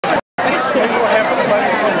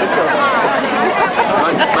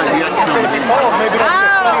If he falls, maybe that's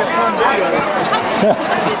the funniest home video.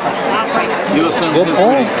 You listen to his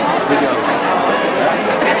videos.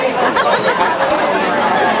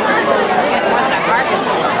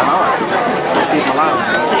 Keep him alive.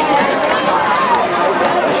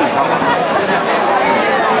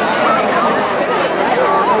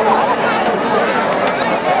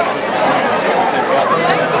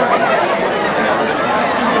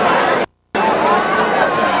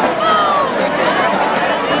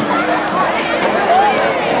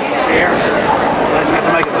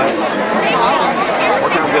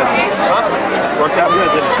 Worked out good,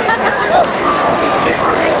 didn't it?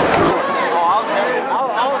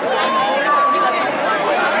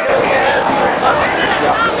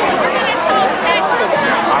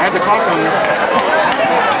 I had the clock on there.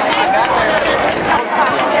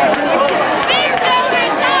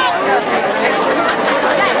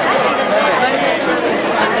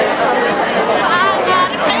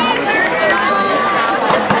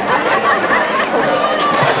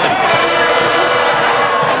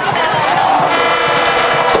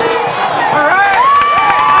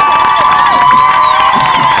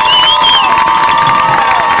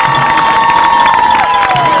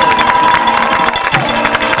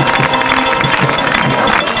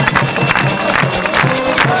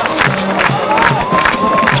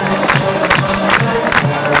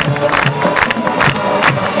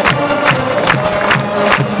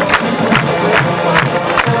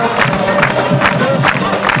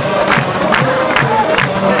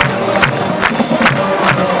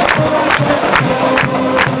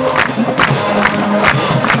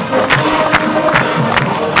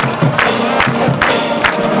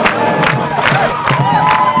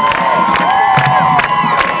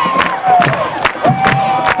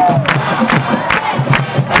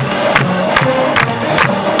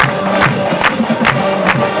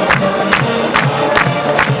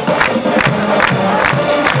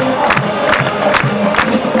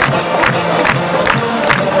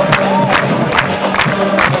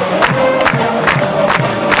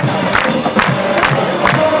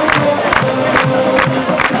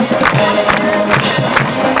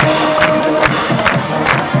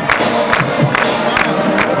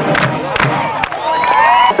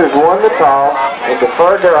 won the toss and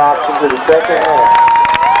deferred their option to the second half.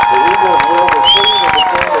 The Eagles will receive and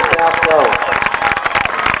defend the south zone.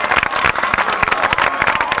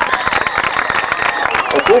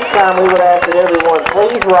 At this time, we would ask that everyone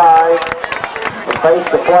please rise and face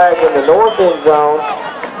the flag in the north end zone.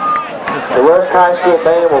 The Rusk High School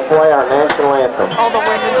band will play our national anthem. All the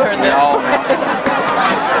women turned down.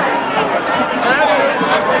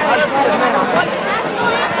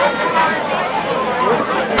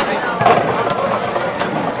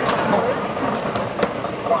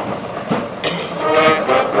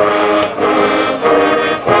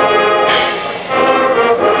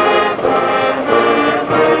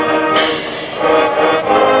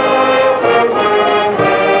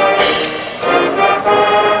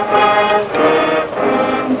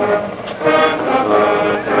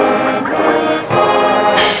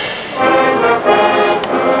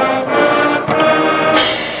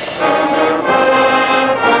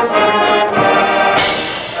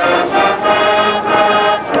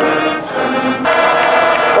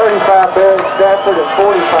 Stafford and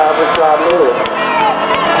 45 beside Lewis.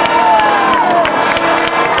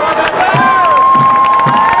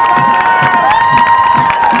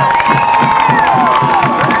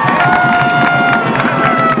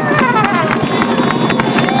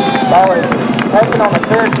 Ball is taken on the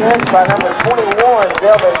third catch by number 21,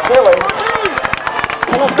 Delvin Kelly.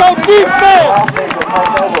 Let's go defense! Offense will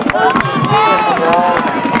take over first and 10 from their own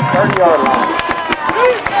 30-yard line.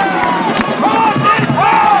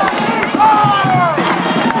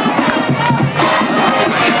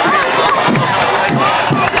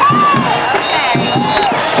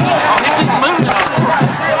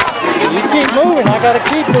 Keep moving, I gotta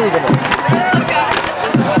keep moving it.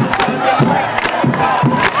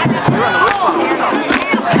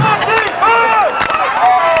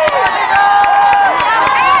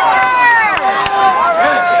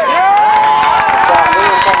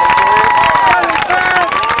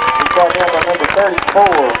 He's brought down by number 34,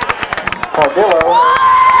 Cardillo.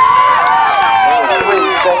 Number 3,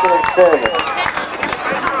 second and 7.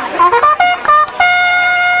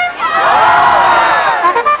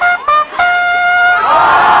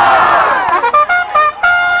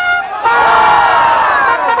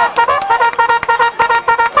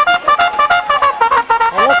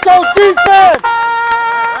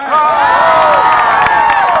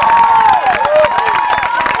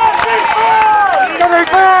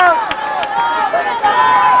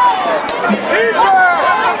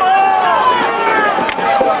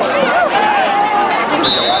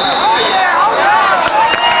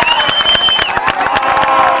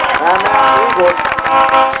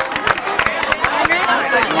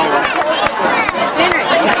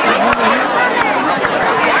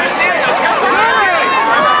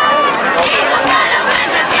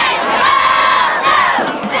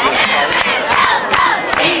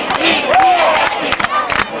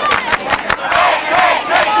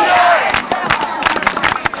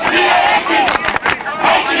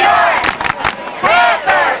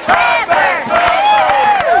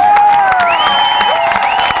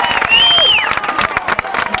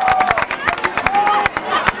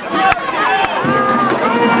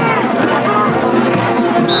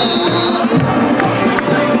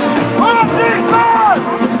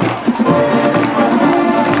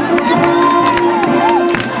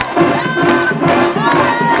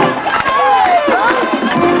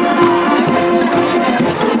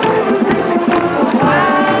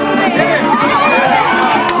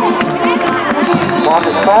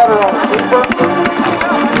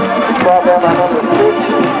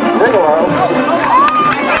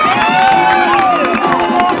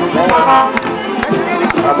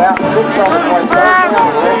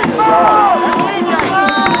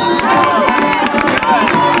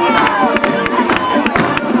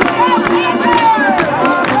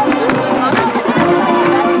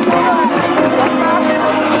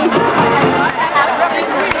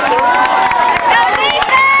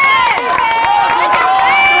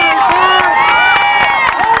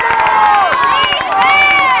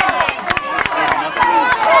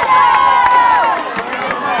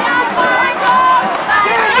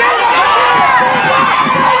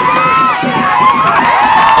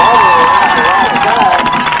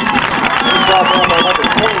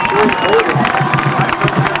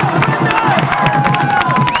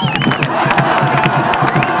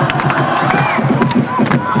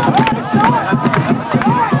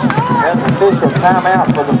 timeout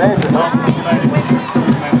for the measurement.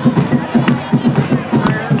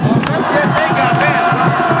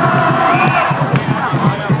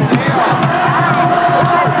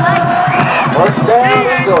 First down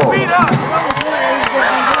and goal.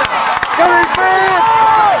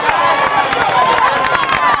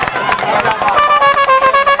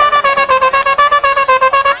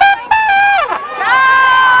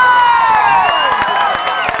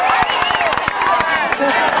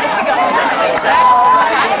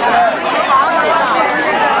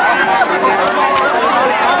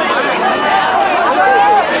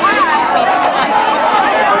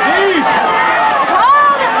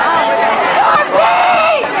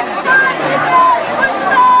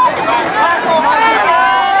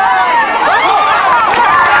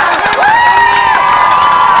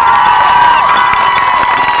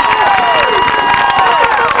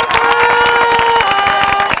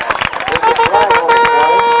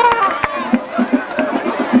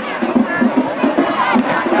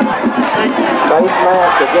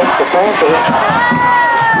 Against the Panthers.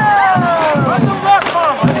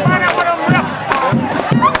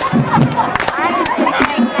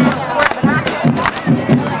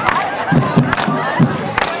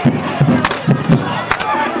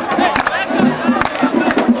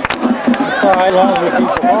 It's all right, long as we keep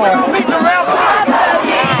the ball.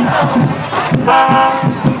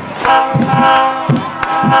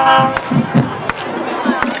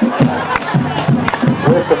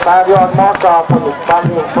 With the 5-yard mark off on the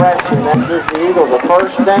starting infraction, that gives the Eagles a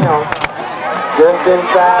first down just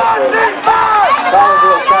inside the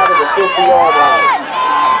Colleyville side of the 50-yard line.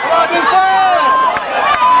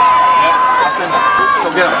 Go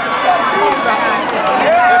get him.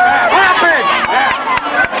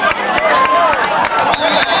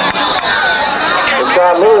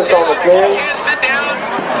 Inside Lewis on the carry.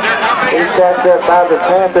 He's stacked up by the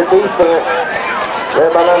Panther defense. There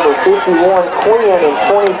by number 51, Quinn, and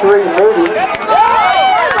 23, Moody. And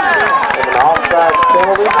an offside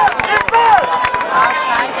penalty.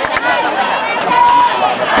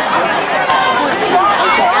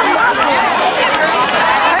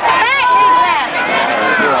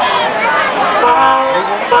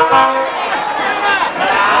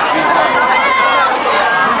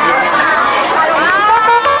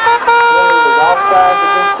 Offside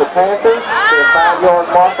against the Panthers. A 5-yard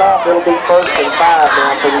mark off. It'll be first and 5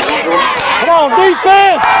 now for the Eagles. Come on,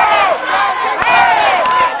 defense!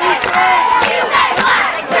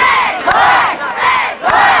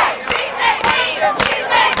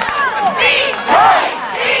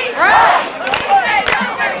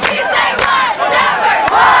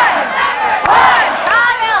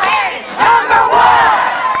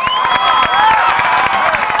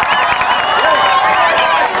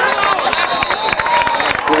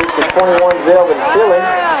 Here's the 21 Zelvin Philly.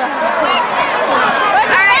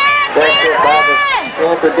 That's it by the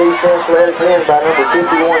Panther defense, led again by number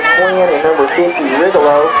 51 Quinn and number 50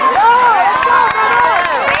 Rigolo.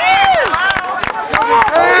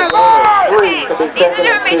 3 to be second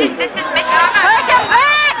and 2. Push him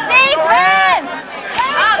back, defense!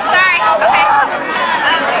 Oh, sorry. Okay.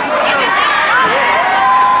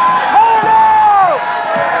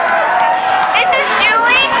 This is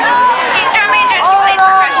Julie. She's drum major. She plays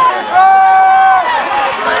percussion.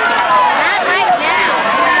 Not right now.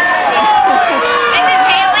 This is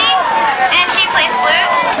Haley, and she plays flute.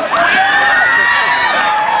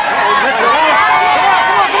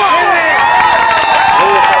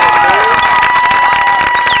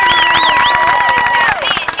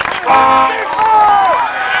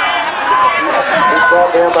 He's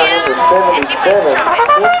brought down by number 77.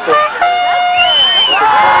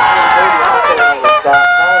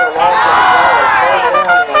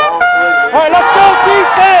 All right, let's go,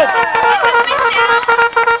 defense! This is Michelle.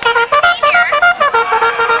 She's a senior.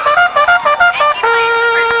 And she plays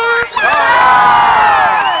percussion.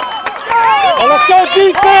 Oh, let's go,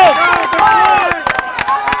 defense!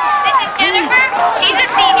 This is Jennifer. She's a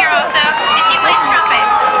senior also, and she plays trumpet.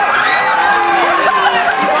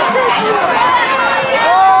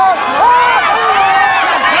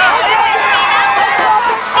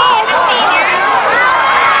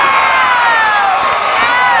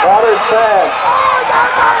 Waters pass.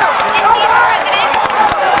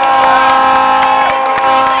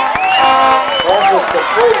 That was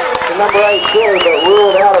complete to number 8 Kelly, but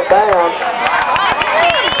ruled out of bounds.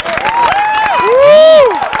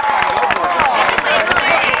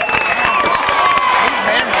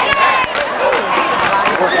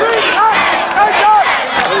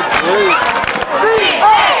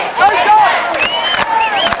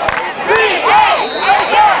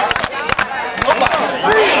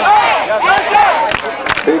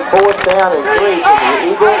 Big fourth down and 3.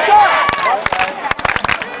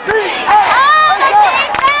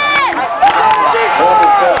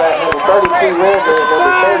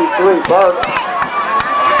 33, Burke.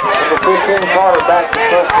 Number 15, Carter back to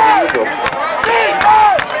first for the Eagles.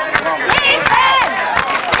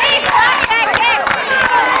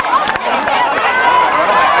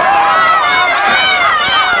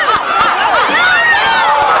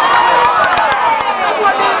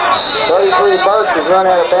 Burke is run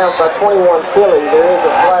out of bounds by 21 Philly. There is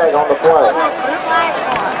a flag on the play.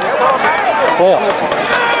 Well.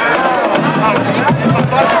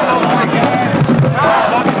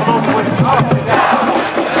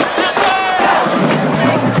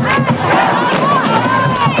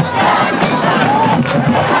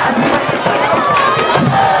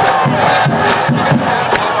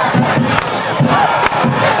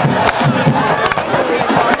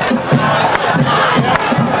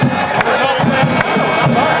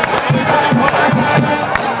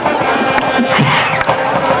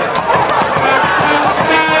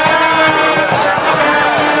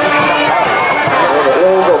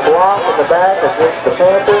 Back against the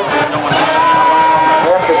Panthers.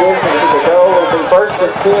 After this, the goal will be 1st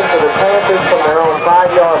and 10 for the Panthers from their own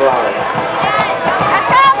 5-yard line. Let's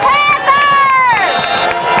go Panthers!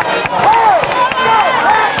 Hey, go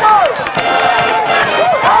Panthers!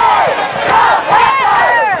 Hey, go Panthers!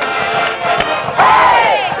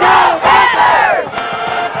 Hey, go Panthers!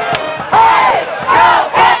 Hey, go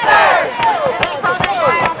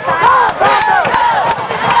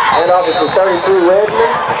Panthers! And obviously 33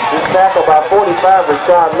 Redmond. He's tackled by 45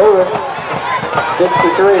 Rashad Lewis.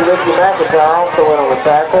 63 Ricky McIntyre also went on the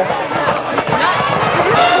tackle.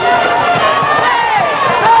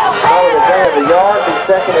 Over the gain of the yard, he's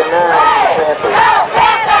 2nd and 9 for the Panthers.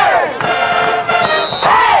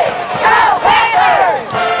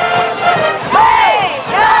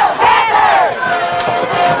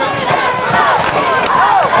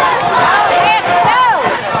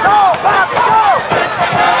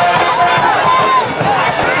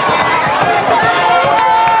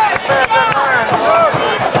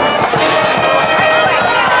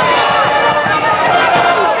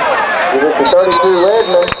 The 32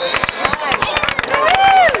 Redmond.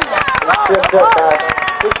 Tripped up by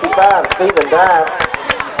 65 Stephen Dye.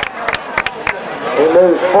 He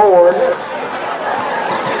moves forward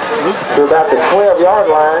to about the 12-yard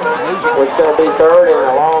line, which is going to be 3rd and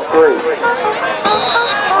a long 3.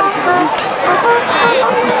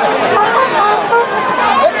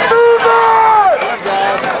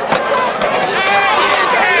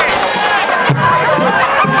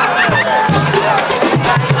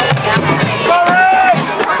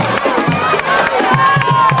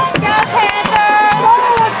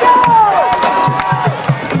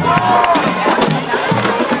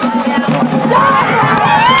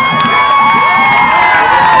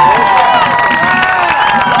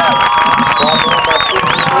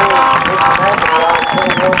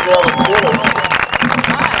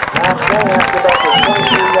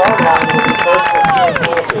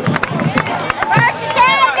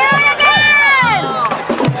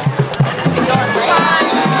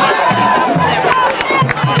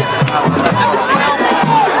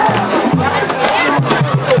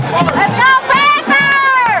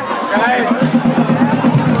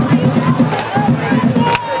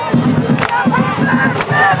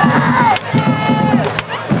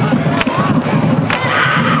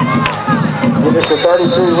 This is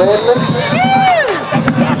 33 Redmond.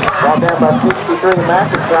 Brought down by 63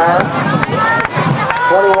 McIntyre.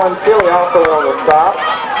 21 Philly also on the stop.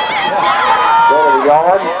 Going to the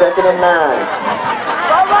yard, 2nd and 9.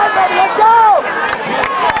 All right, baby, let's go!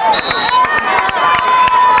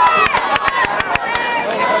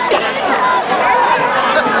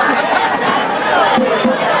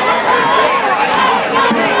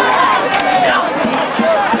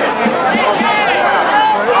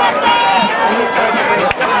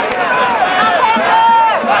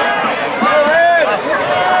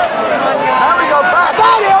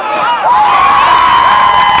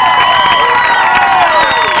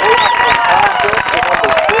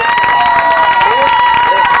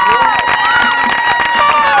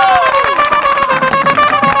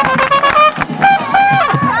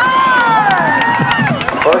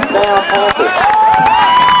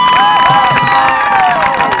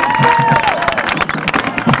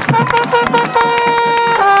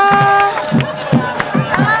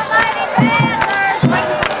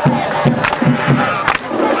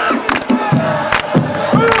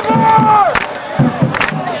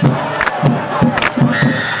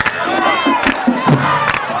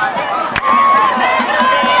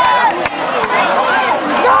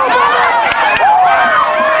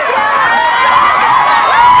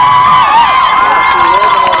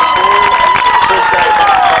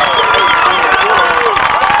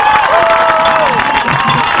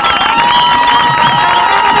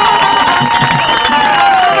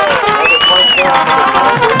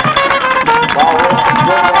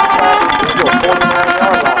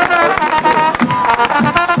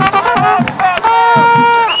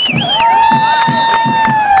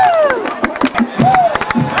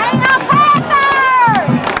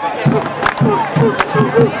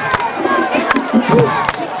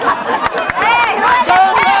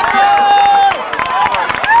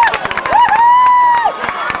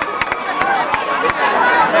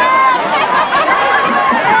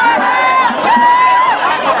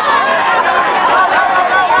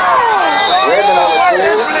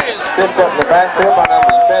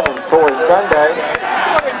 11 for Sunday.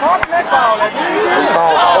 He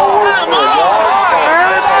falls forward for a yard.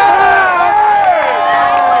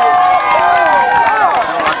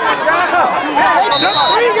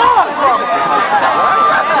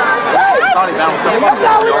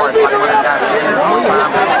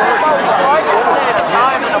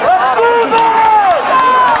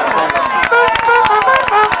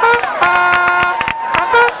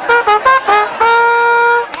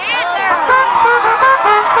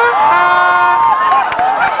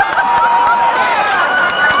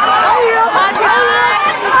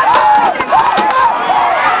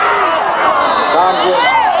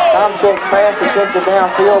 Pass to kick it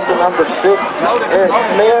downfield to number 6, Eric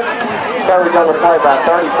Smith. Coverage on the play by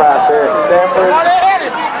 35 there at Stanford.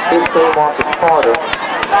 15 Marcus Carter.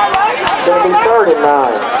 It's going to be 3rd and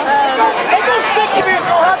 9.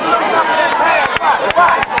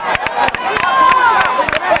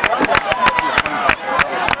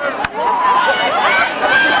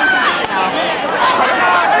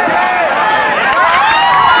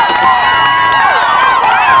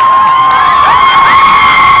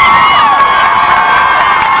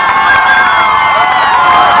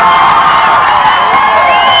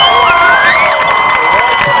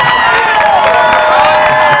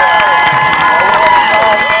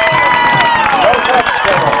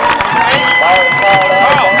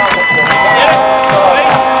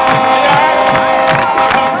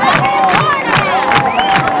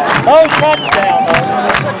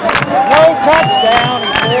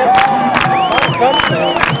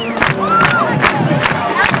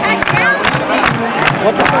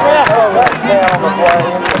 Look at the ref over there on the play.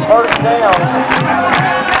 It's a 1st down.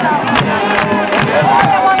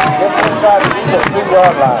 Just inside the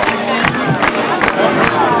 2-yard line.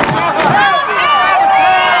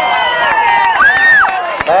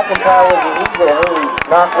 McIntyre was the Eagle who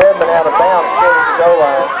knocked Redmond out of bounds at the goal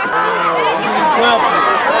line.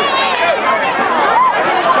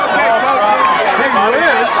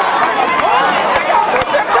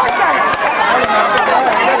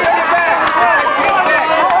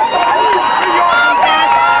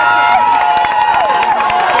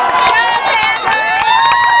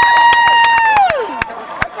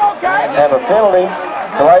 Have a penalty,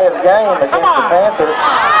 delay of game against the Panthers.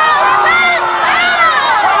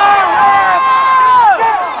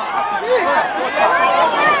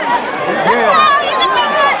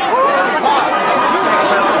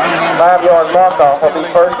 Five-yard mark-off will be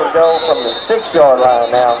 1st and goal from the 6-yard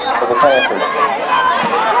line now for the Panthers.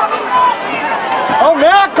 Oh,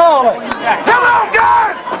 now call it! Come on,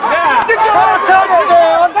 guys! Get your touchdown!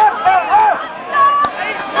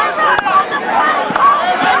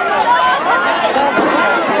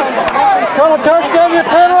 Call a touchdown, you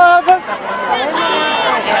penalizer?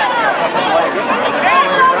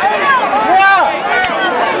 Yeah!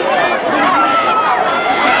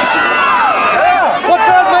 What's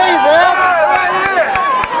that mean, man?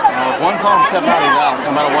 One time step out of out,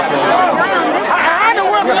 no matter what they're doing. I know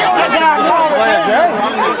where we're going to play a game.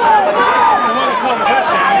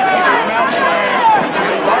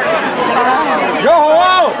 Go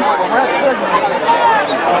home!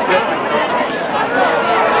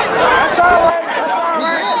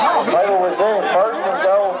 They will resume 1st and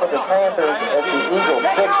goal for the Panthers at the Eagles'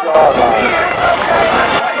 6-yard line.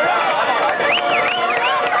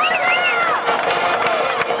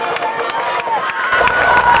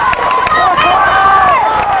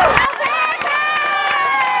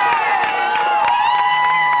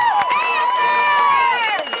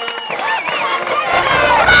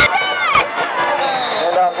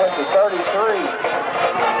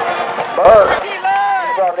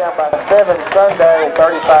 By 7 Sunday and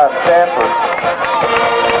 35 Stanford.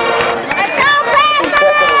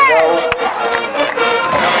 Second and goal.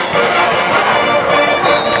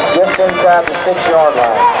 Just inside the 6-yard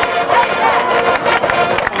line.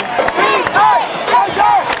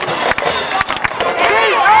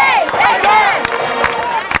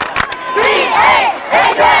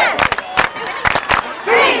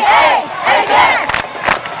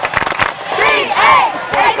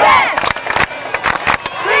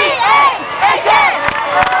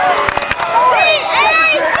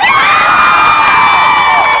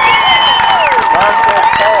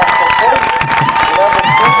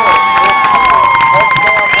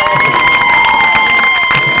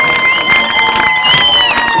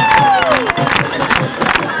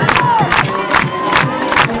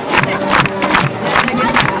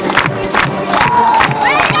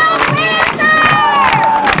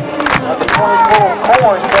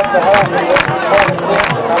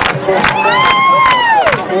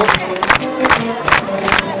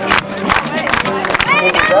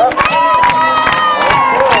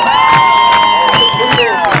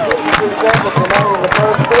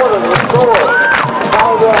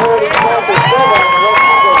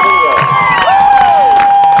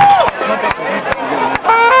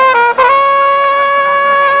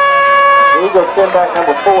 Eagles, step back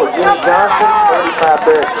number 4, Jimmy Johnson, 35,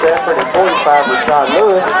 Barrett Stafford, and 45, Rashad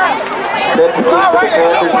Lewis. Deputy for the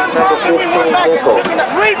Panthers is number 15, Nickel.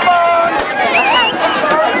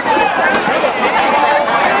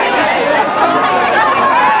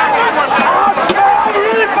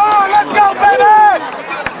 Let's go, baby!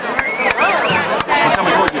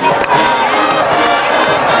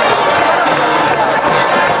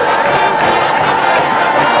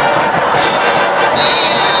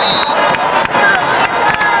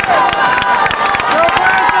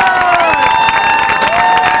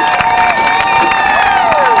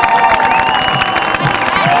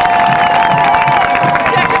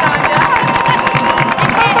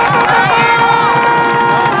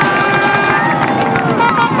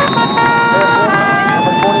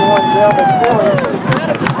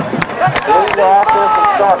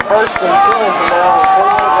 First and 10 from now on the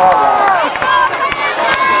 28-yard line.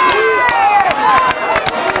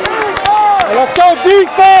 Let's go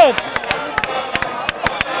defense!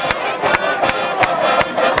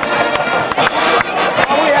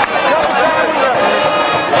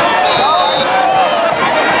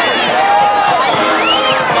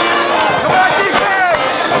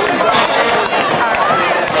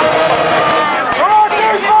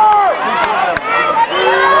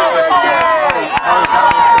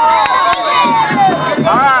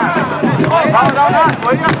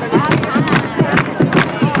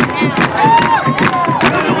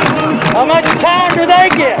 How much time do they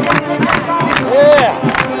get? Yeah.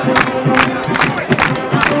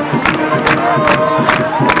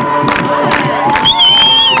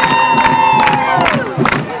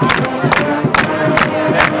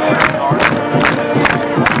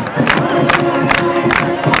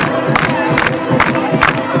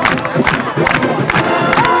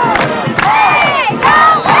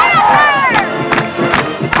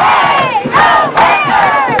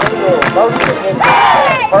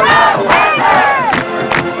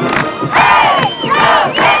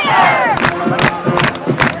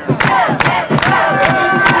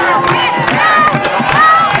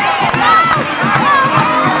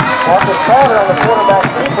 On the quarterback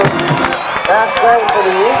keeper. That's great for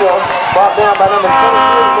the Eagles. Brought down by number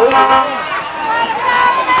 23, Moody.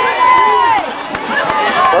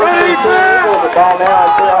 First and 2 Eagles, the ball now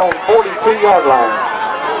is there on the 42-yard line.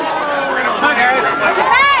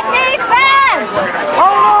 Defense!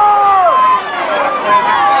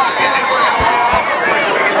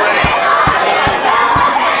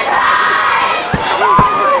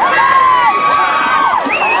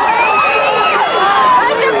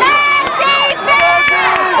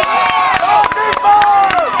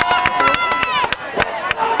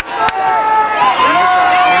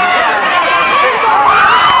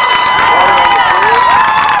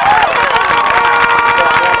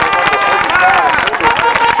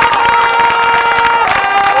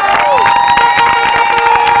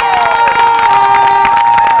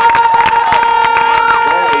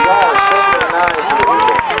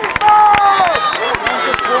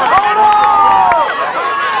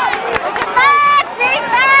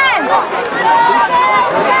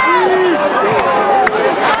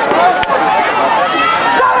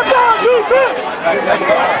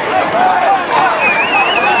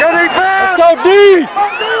 Let's go D!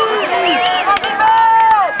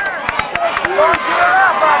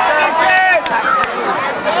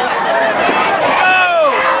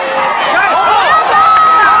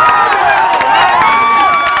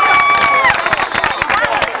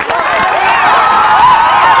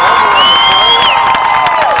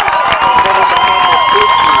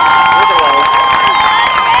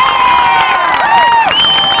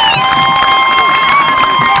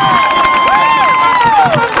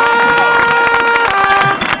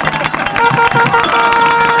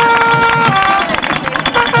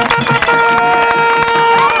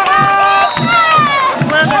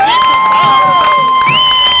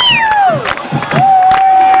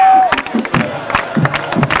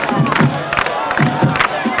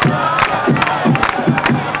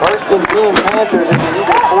 Panthers at the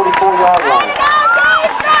Eagles 44-yard line.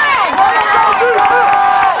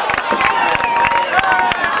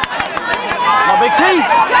 My big team.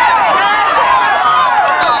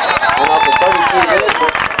 And off the 32 minutes,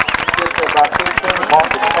 just about 15,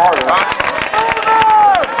 Marcus Carter.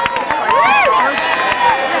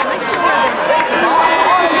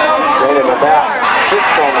 Rated about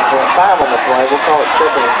 6 on the play, 5 on the play. We'll call it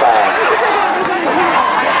 7 and 5.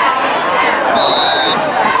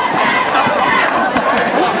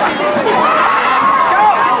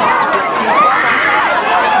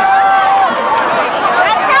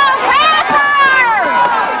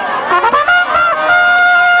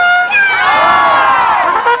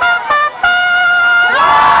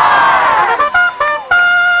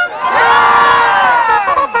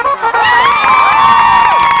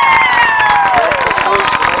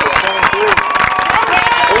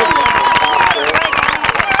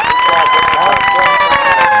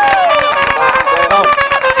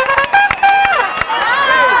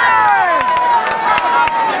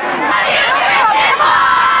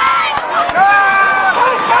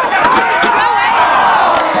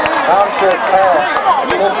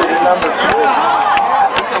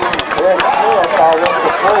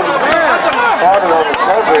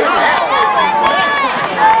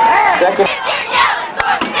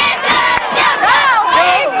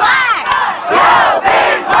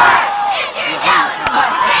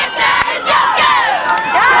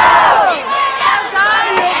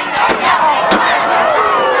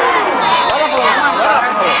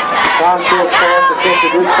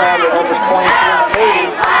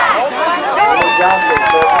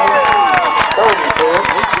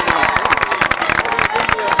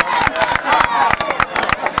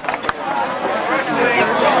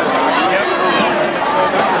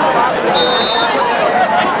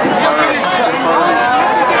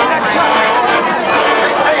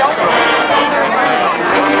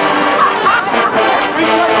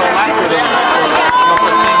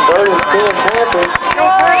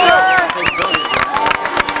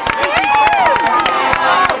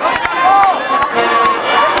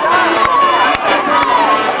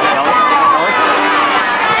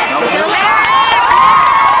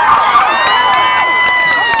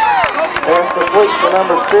 for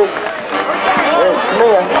number 6, Eric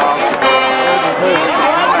Smith.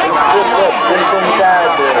 Just up just inside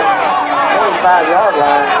the 25-yard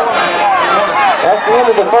line. That's the end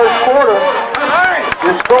of the first quarter.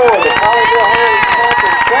 Your score, the Colleyville Heritage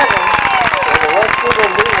Panthers 7 and the Rusk 0.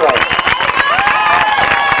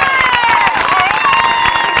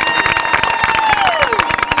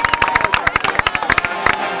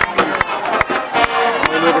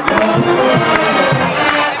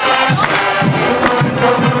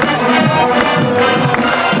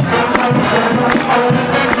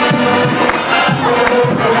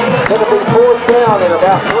 Going to be 4th down and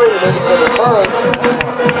about 3 minutes for the first.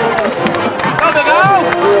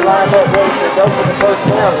 We're lined up ready to go for the first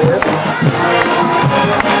down here.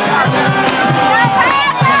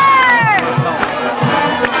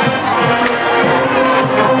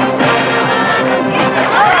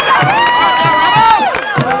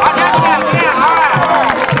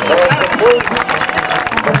 That's complete.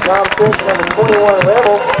 That's Tom Fish, number 21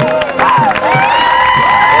 Rebel.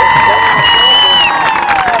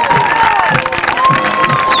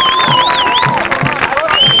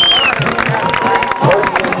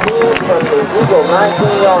 From the Eagle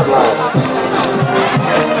 19-yard line.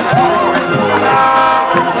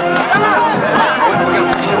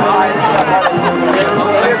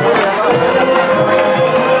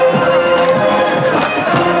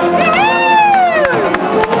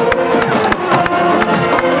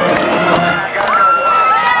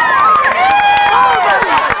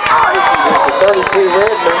 32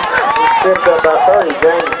 Redmond, picked up by 30,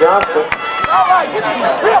 James Johnson.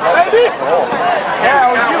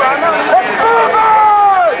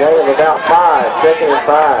 Gain of about 5, 2nd and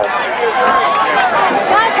 5.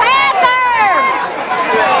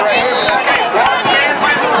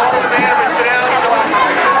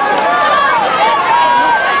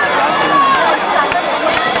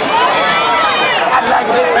 I'd like a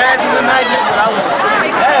little faster tonight, but I was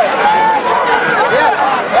fast. Yeah,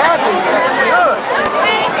 faster. Good.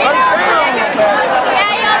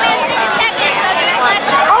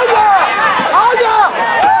 Oh yeah! Oh yeah!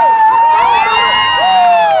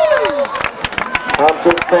 Tom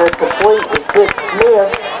 6 pass complete with 6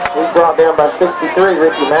 Smith. He's brought down by 63,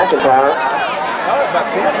 Ricky McIntyre.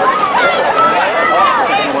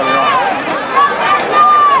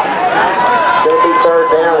 Going to be 3rd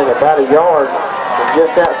down and about a yard from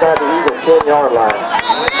just outside the Eagle 10-yard line.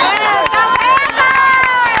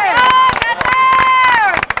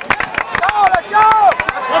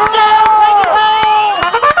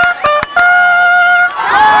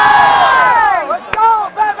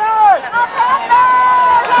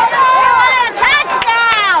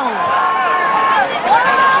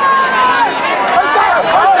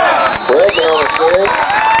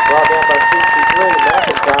 Brought down by 63,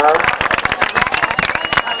 McIntyre.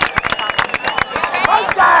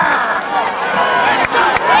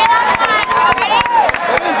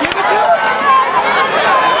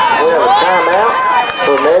 We have a timeout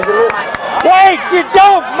for measurement. Wait, you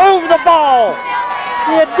don't move the ball.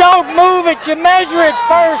 You don't move it, you measure it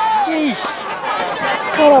first. Jeez.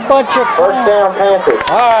 What a bunch of fun. 1st down Panthers.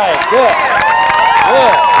 All right, good.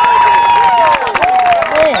 Good.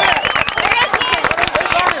 Man.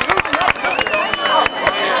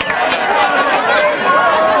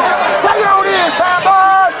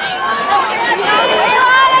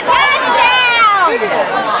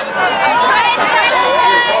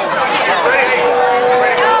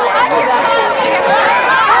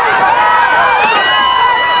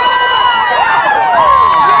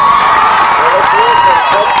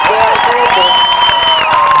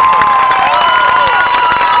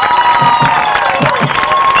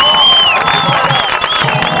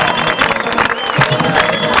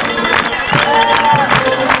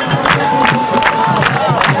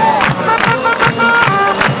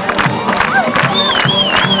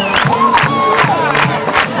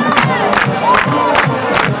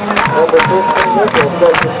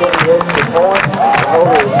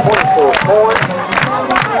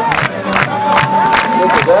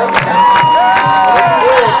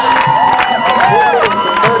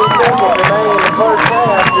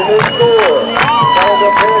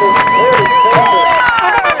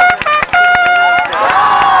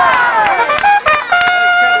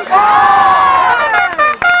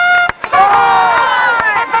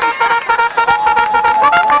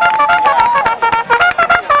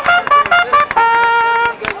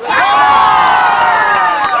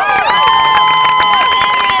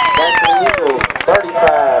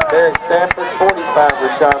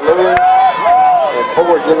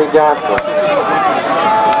 Jimmy Johnson.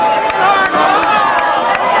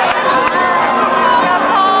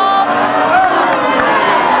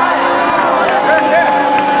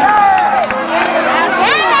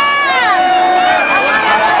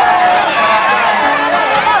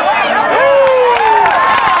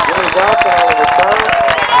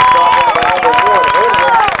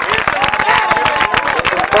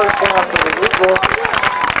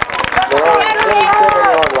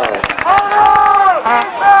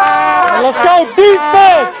 Let's go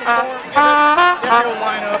defense!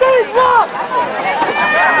 Defense!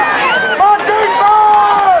 On defense!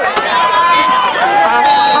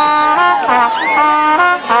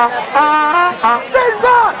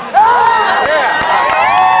 Defense!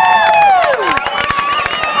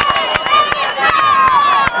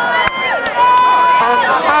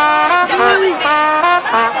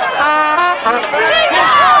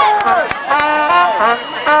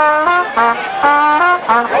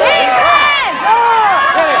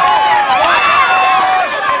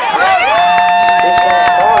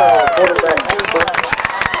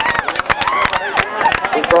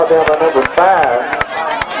 Down by number 5.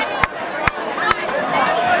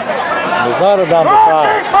 Nevada down to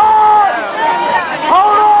 5.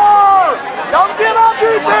 Hold on! Don't give up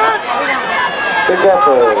defense! Pick up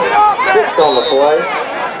a 6 on the play.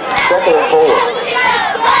 2nd and 4.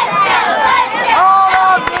 Hold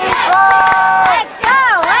on, defense! Let's go!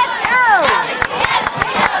 Let's go!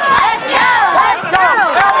 Let's go! Let's go!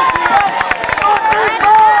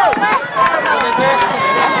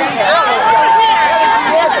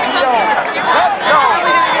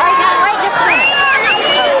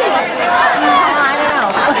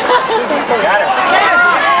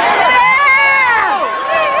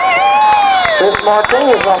 Chris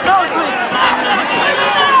Martinez on.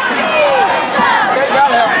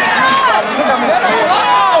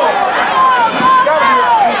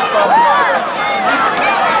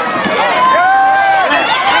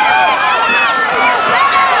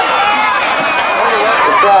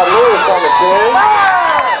 Lewis on the carry.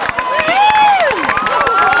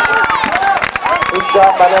 He's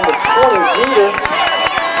shot by number 20, Jeter.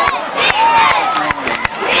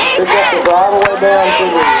 Pick up the ball all the way down to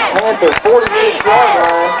the Panther 46-yard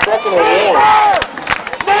line, 2nd and 1.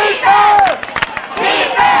 Defense!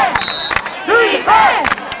 Defense! Defense!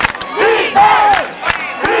 Defense!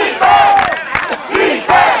 Defense!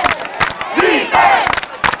 Defense! Defense!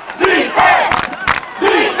 Defense!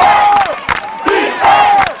 Defense! Defense!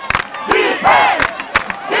 Defense!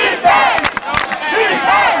 Defense!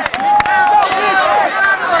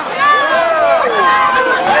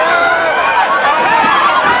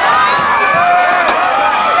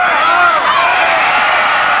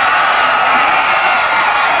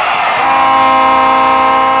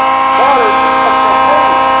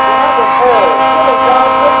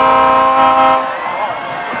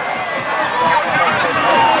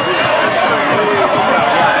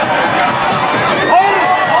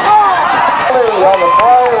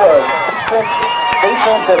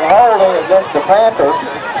 Defensive holding against the Panthers.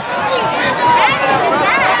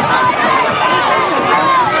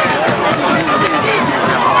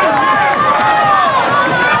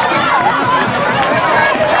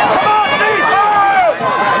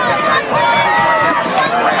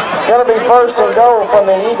 It's going to be 1st and goal from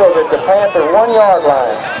the Eagles at the Panther 1-yard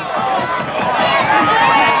line.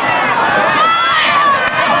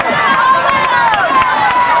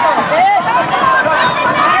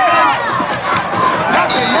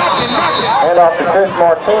 Hand off to Chris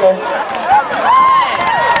Martinez.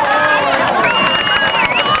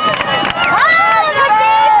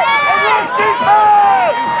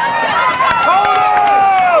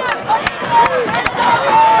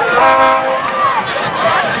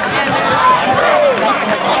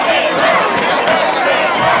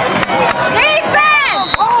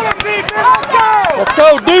 Let's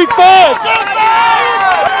go defense!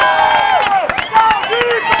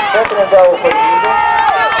 2nd and goal for the Eagles.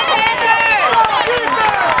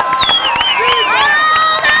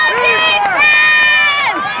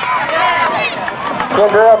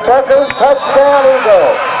 Kendra Tucker, touchdown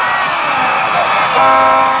Eagles.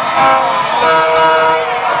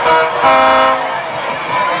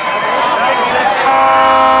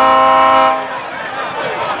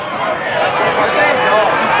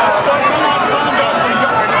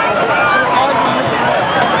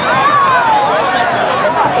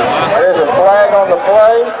 There's a flag on the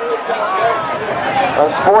play.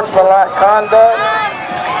 Unsportsmanlike conduct.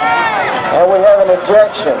 And we have an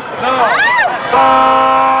ejection.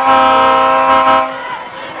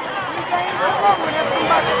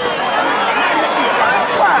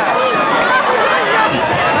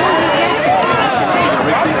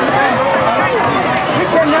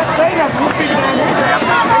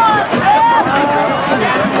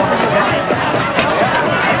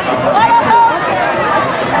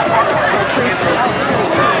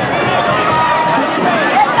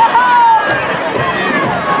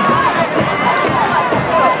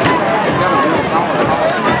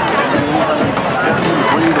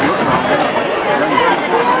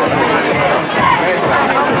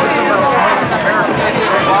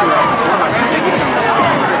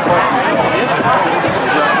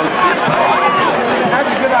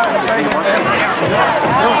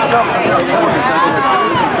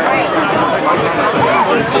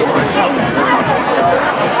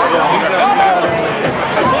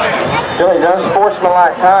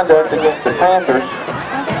 unsportsmanlike conduct against the Panthers.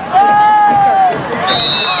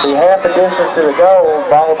 The half a distance to the goal,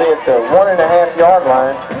 ball will be at the 1.5 yard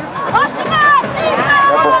line.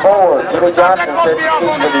 Number 4, Jimmy Johnson sets the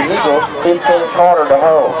kick for the Eagles, 15 corner to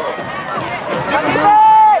hold.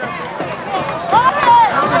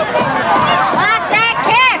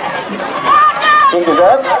 Kick is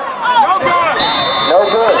up. No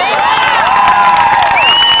good.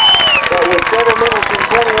 So with 7 minutes and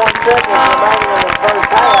 21 seconds remaining in the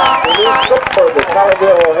first half, the new score for the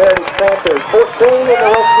Colleyville Heritage Panthers 14 and the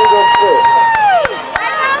Rusk Eagles 6.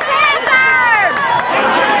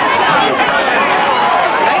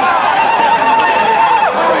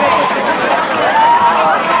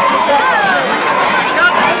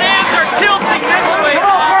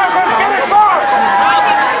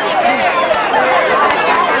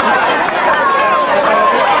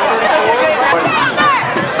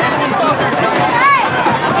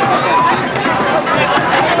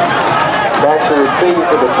 That's the receive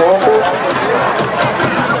for the Panthers.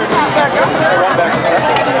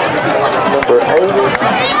 Number 80,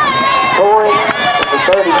 Corey, number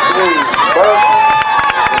 33, Rusk,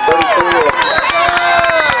 number 32.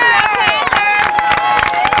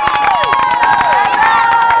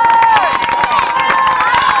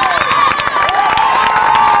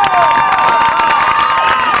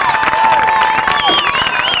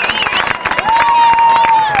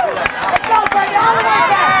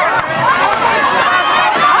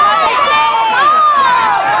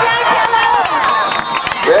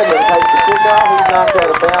 Knocked out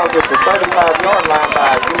of bounds at the 35-yard line by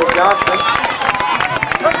Jimmy Johnson.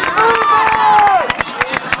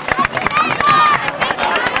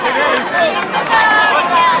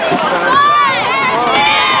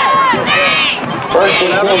 First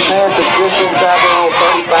and 10 Panthers just inside their own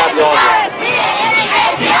 35-yard line.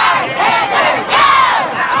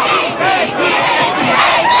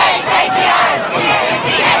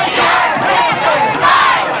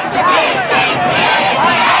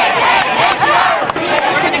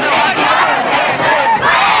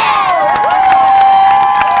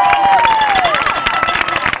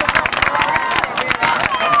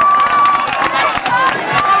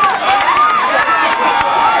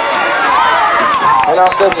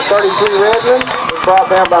 Off the 33 Redmond, brought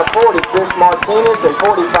down by 40, Chris Martinez, and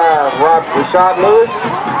 45, Rashad Lewis.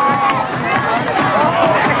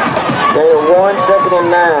 They are 1, 2nd and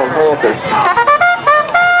 9, Panthers.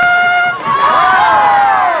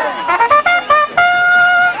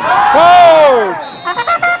 Forward!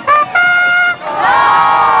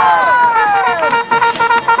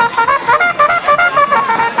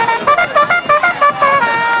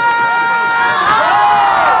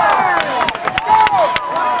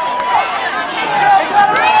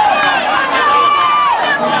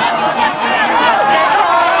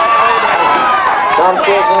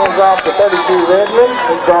 Hands off to 32 Redmond.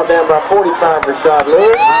 He's brought down by 45 Rashad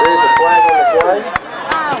Lewis. There's a flag on the play.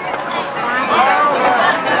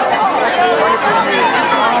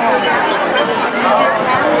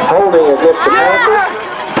 Holding against the Panthers.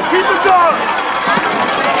 Keep it going!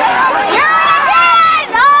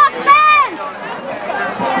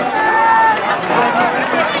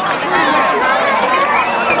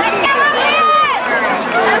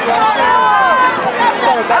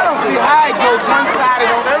 I don't see how it goes one-sided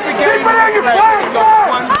on every game. Keep it on your flag,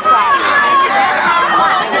 one-sided.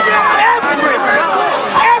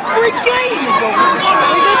 Every game.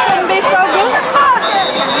 We just shouldn't be so good.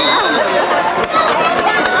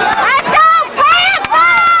 Let's go,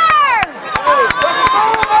 Panthers!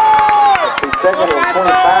 It's 2nd and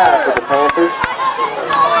 25 for the Panthers.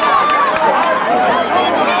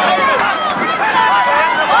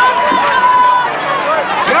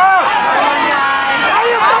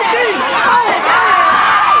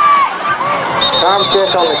 Tom check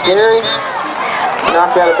on the carry.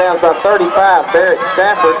 Knocked out of bounds by 35, Barrett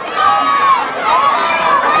Stafford.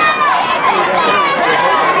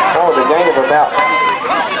 Oh, the gain of about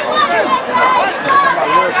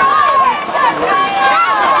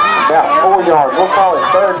 4 yards. We'll call it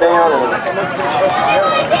 3rd down and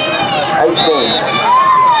 18.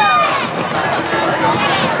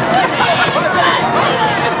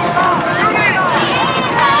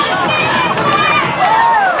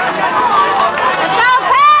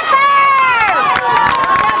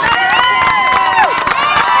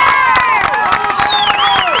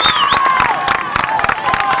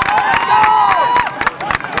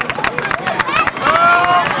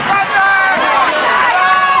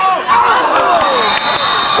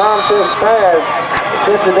 Pass,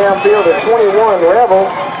 sends it downfield to 21 Rebel.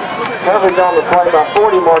 Coverage on the play by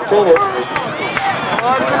 40 Martinez.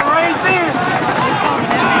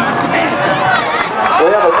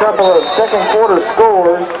 couple of second quarter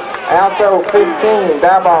scores. Alto 15,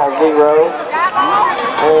 Diboll 0.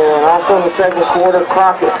 And also in the second quarter,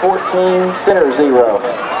 Crockett 14, Center 0.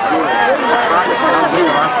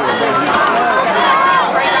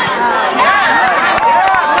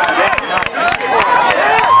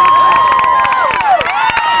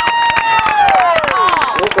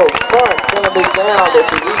 Eagles front going to be down at the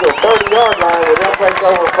Eagle 30-yard line. We're going to take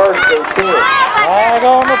over first and 10. Flag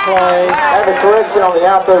on the play. I have a correction on the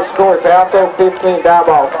Alto score. It's Alto 15,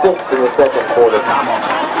 Diboll 6 in the second quarter.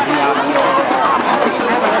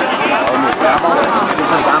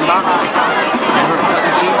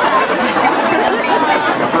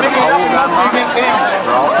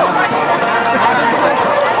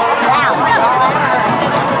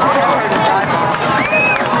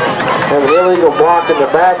 And an illegal block in the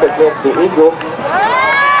back against the Eagles.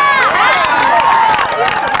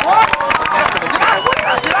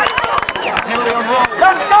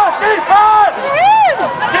 Let's go, defense!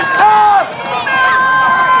 Get tough!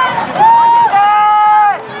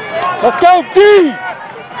 Let's go, D!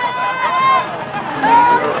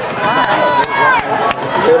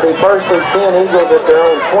 It'll be first and 10 Eagles at their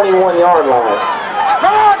own 21-yard line.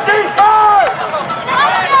 Come on, defense!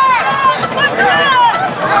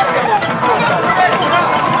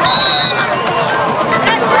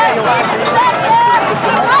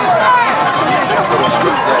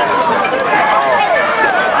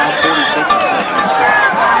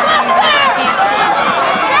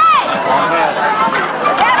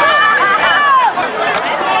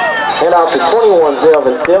 Head off to 21,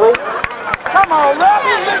 Zelvin Tilly. Come on, Rob,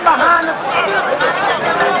 he's in behind him.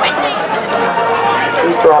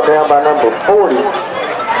 He's brought down by number 40,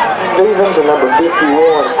 Stevens, and number 51,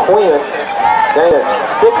 Quinn. Gain of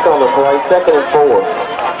 6 on the play, second and 4.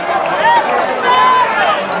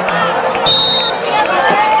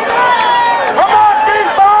 Come on,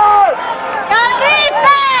 defense! Go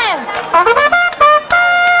defense!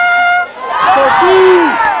 Go D!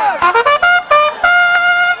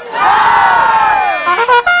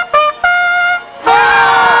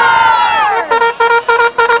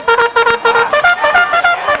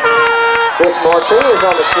 Martinez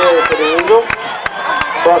on the carry for the Eagles.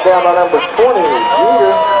 Brought down by number 20,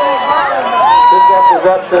 Jeter. This is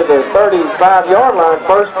up to the 35-yard line,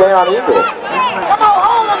 first down Eagles. Come on,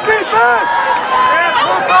 hold him, defense!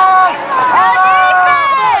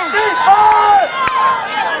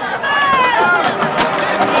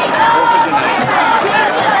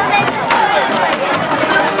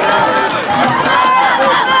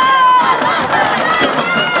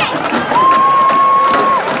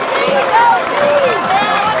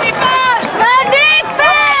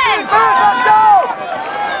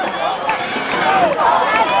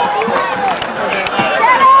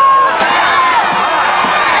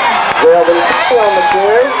 On the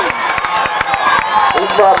carry.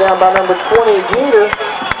 He's brought down by number 20, Jeter.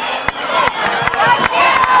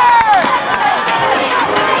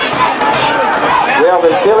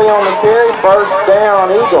 Delvin Tilly on the carry, first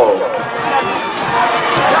down Eagles.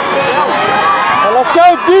 And let's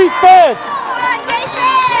go defense!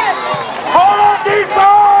 Hold on, defense!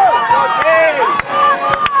 Okay.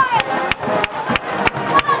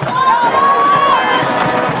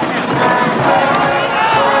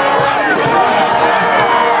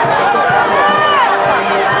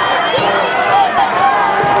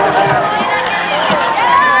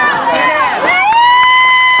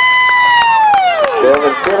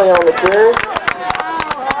 On the carry.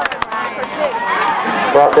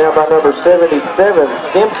 Brought down by number 77,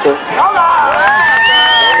 Simpson. 3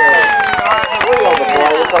 on the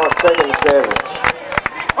play. It's on second and 7.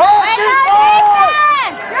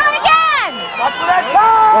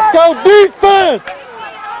 Let's go defense!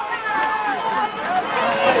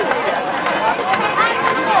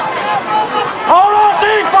 Hold on,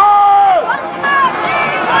 defense!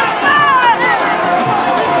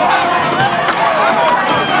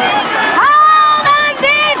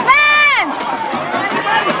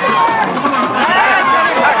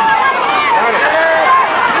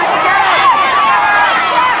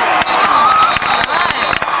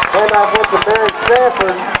 Handoff went to Barry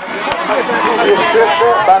Stafford. He's tripped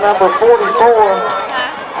up by number 44,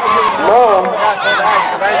 Lum.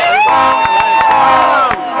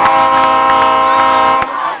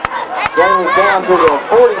 Game is down to the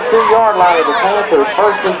 42-yard line of the Panthers,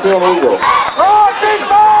 first and 10 Eagles. Oh,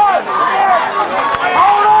 defense!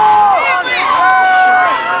 Hold on!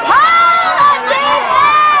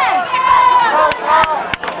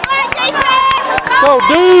 Let's go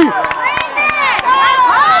D!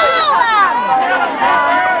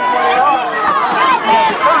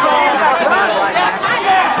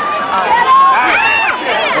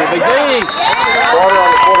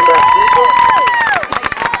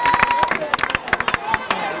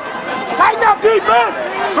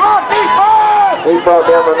 brought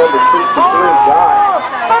down by number 63, Josh.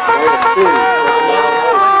 And 2.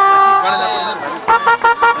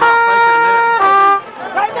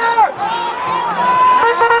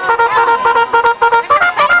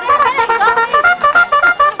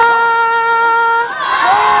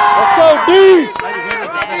 Let's go deep.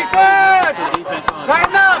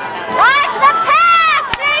 Tighten up! Watch the pass,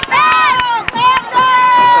 defense!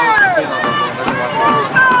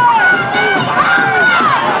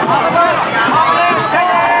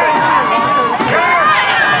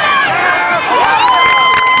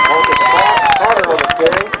 Carter on the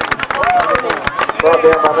carry. Brought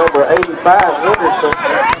down by number 85, Henderson.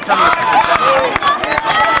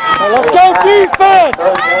 Now let's go defense.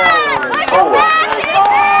 Third down and 4.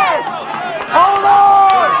 Hold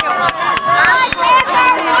on!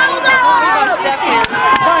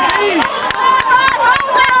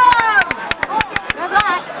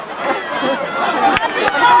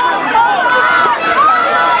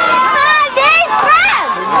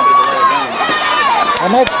 How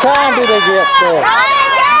much time do they get there?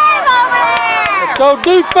 Let's go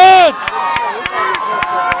defense.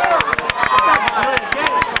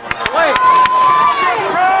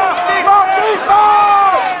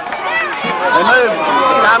 They move.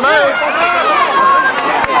 It's not move.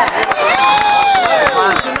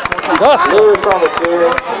 Dustin. Lewis on the carry.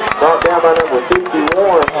 Brought down by number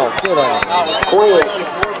 51, Oh, get out. Quinn.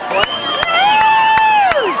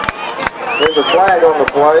 There's a flag on the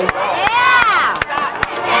play.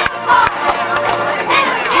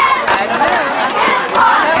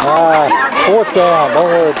 Fourth down. Don't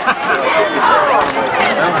worry.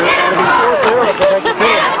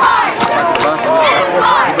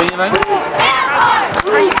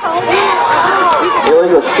 The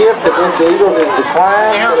Eagles shift against the Eagles is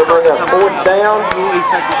declined. It'll bring up fourth down.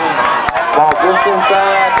 Ball just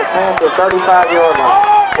inside the Panther 35-yard line.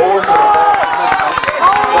 Fourth and about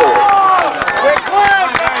 4.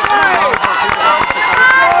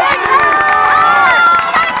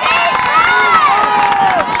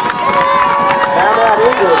 Timeout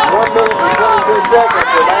Eagles, 1 minute and 22 seconds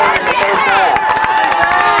remaining in the first half.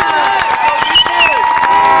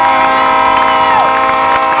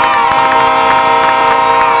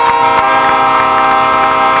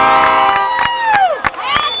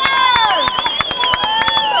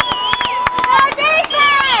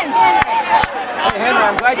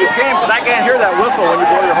 I'm glad you came, because I can't hear that whistle when you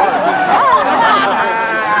blow your horn.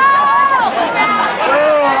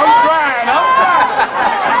 I'm trying.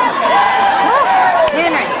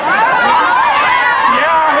 Henry.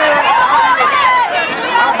 Yeah, I hear it.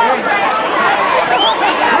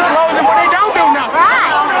 We're closing, but they don't do nothing.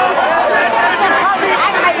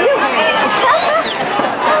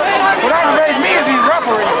 What aggravates me is these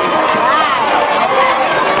referees.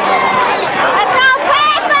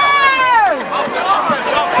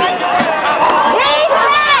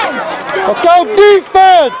 Let's go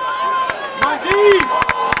defense.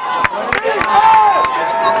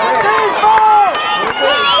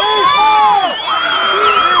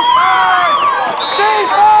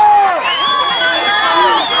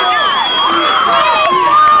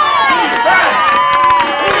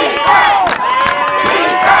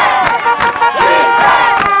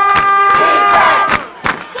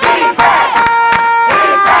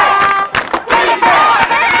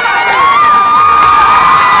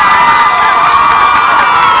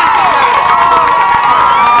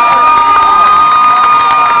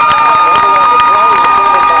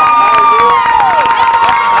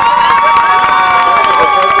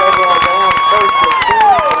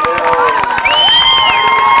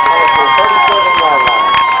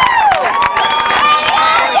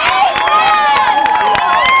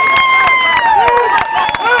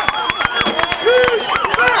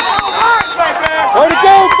 Way to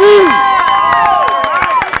go, B!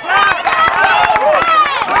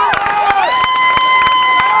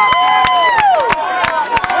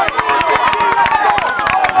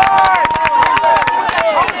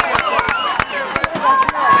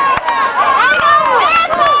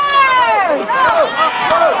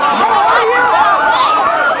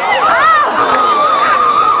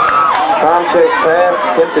 Contact pass,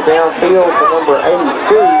 tipped downfield for number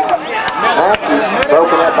 82. Matthews,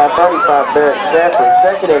 broken up by 35 Barrett Stafford.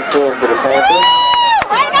 Second and 10 for the Panthers.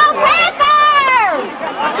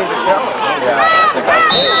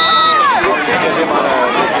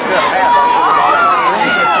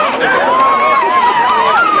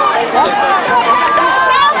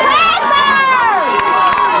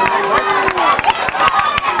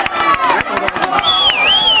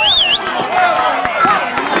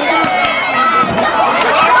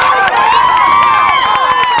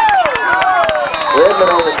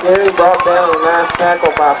 Redmond on the carry, brought down to 9. Nice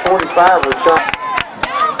tackle by 45 or so.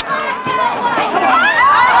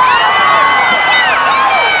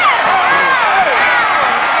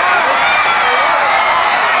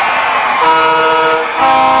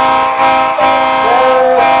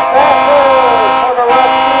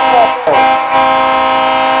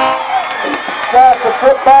 That's the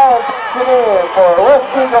football sit in for a Rusk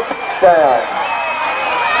Eagle touchdown.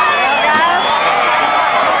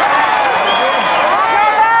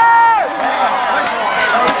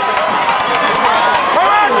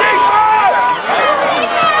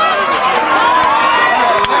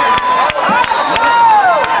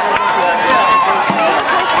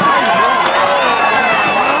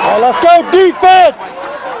 Let's go defense!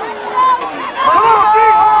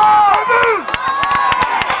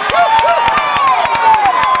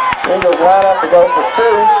 Eagles line up to go for 2.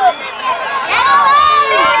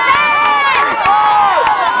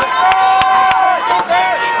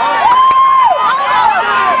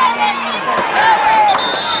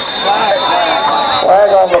 Flag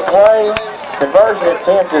on the play. Conversion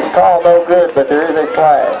attempt is called no good, but there is a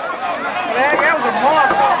flag.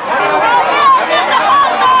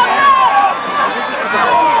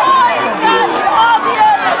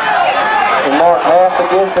 Mark half the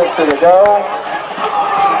distance to the goal.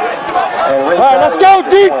 All right, let's go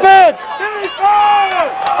defense!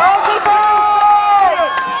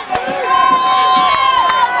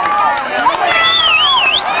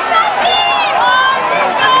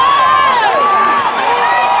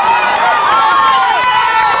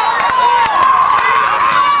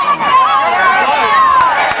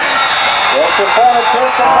 That's the point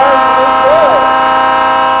attempt to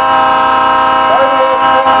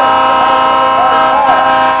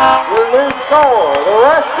score, the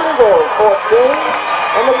Rusk Eagles 14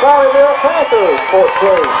 and the Colleyville Panthers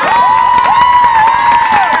 14.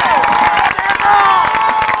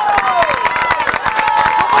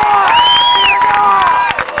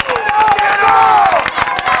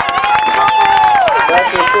 Back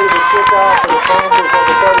to see the kickoff for the Panthers on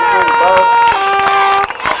the 33 bus.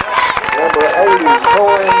 Number 80,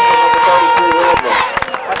 Cohen, and number 33, Redmond.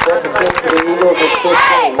 Second kick for the Eagles is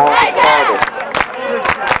 15, Marcus Carter.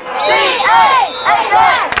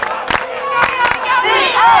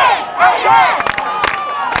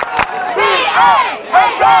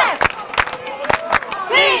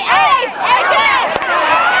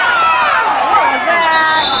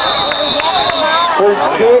 First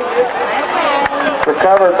kick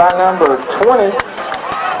recovered by number 20.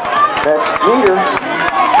 That's Jeter.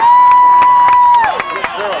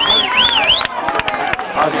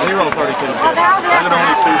 0-32.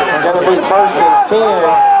 Going to be first and 10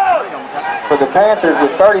 for the Panthers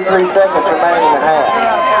with 33 seconds remaining in the half.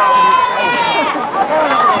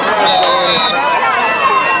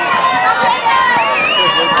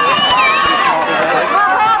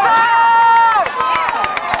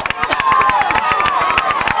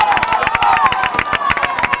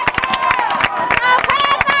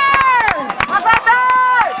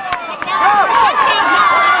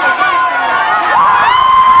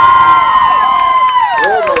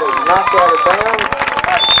 Knocked out of bounds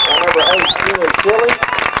by number 18, Chili.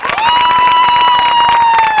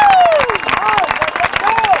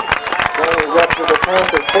 Goes up to the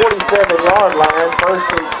Panthers 47-yard line, first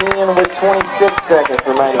and 10 with 26 seconds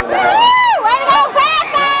remaining in the half. Way to go,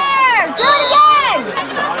 Panthers! Do it again!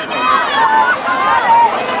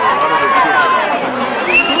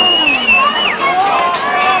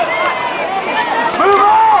 Move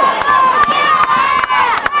on!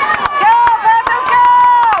 Go, Panthers, go!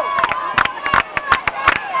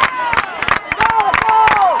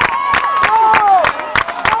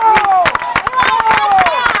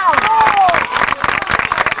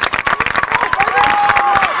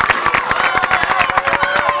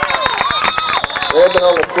 Redmond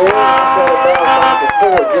on the field, set it down by the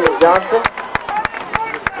 4, Jimmy Johnson.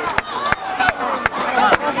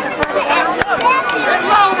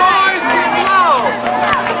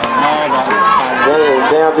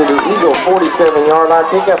 Down to the Eagle 47-yard line.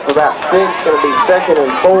 Pickup's about 6. Going to be second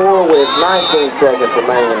and 4 with 19 seconds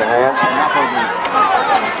remaining in the half.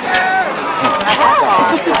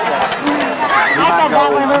 I said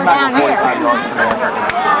that when we were down here.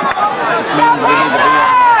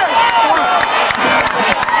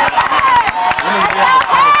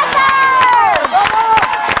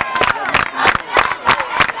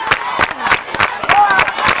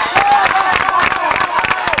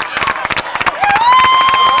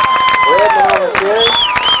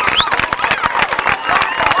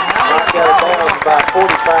 About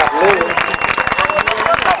 45 minutes.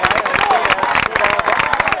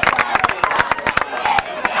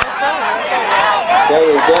 Game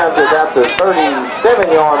is down to about at the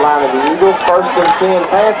 37-yard line of the Eagles. 1st and 10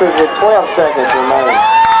 Panthers with 12 seconds remaining.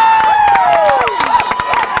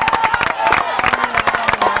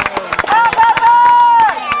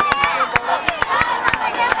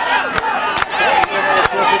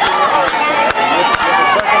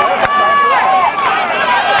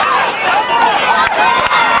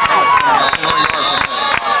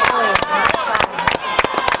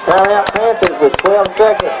 Timeout Panthers with 12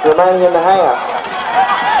 seconds remaining in the half.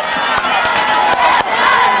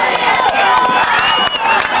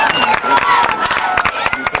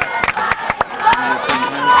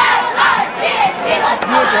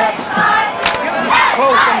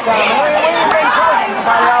 Close sometime. We ain't been close to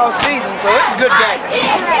anybody all season, so it's a good game.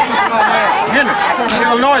 Henry, make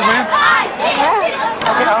a noise, man.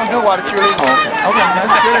 Okay, I don't do water cheerleading. Okay,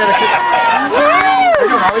 that's good. How you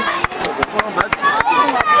doing, Holly? Come on, bud.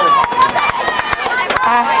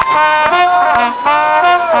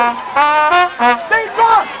 Big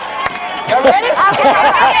boss! You ready? I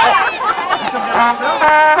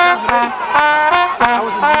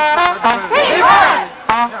was in Big Rusk!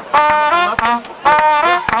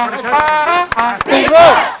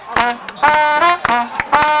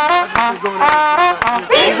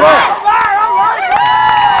 Big Rusk!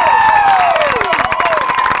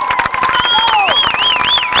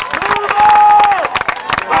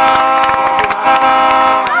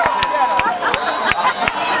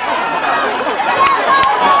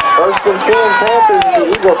 First and 10 Panthers at the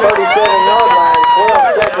Eagle 37-yard line.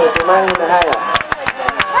 12 seconds remaining in the half.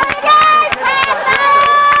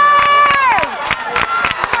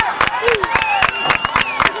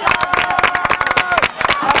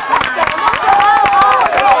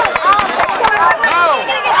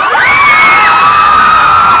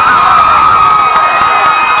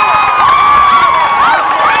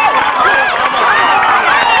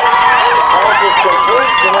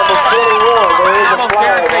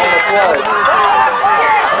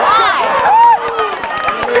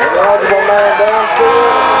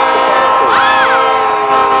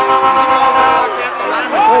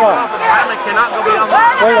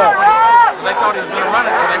 Wait up. They thought he was going to run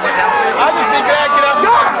it, so they went downfield. I'll just be glad to get up.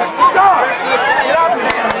 Get up.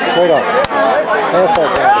 Wait up. That's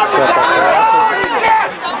okay. Step up there.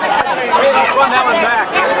 Let's run that one back.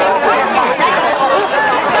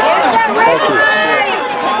 Thank you.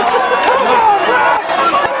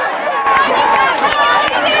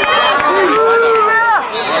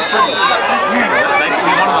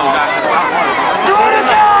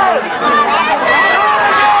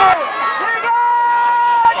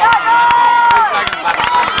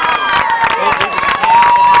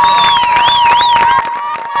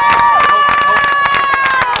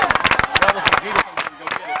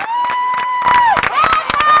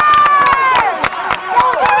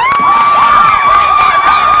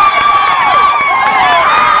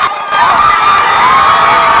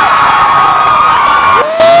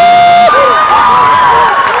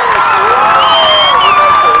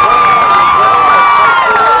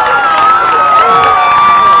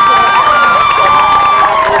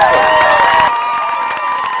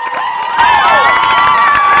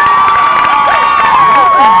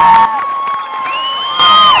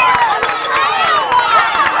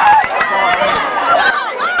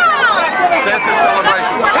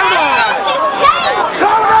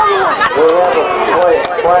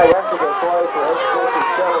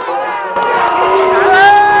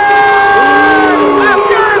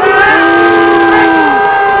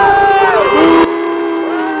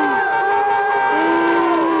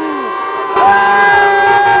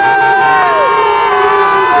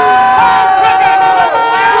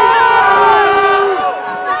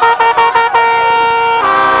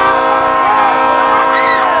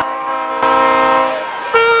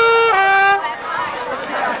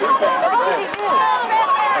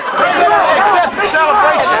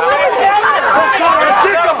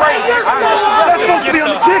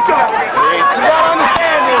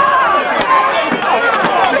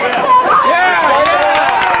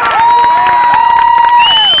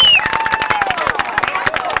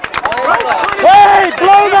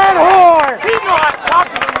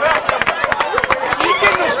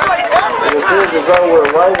 As though we're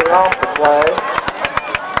waving off the flag.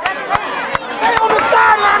 Hey, on the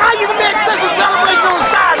sideline, how you gonna be excessive celebration on the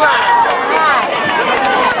sideline?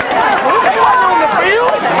 They wasn't on the field.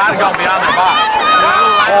 They might have gone beyond the box.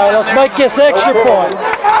 All right, let's make this extra point.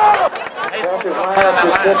 Panthers line up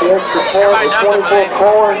to the extra point with 24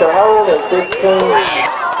 corn to hold and 15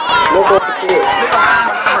 nickel to kick.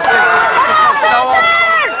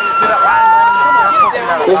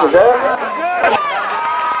 This is up.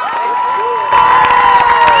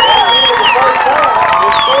 First down,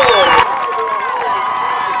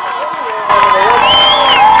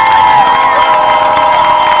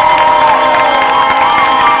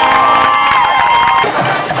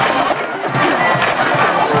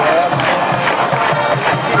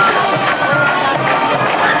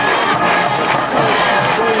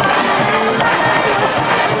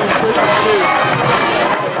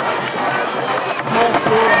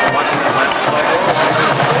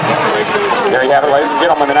 have it, ladies and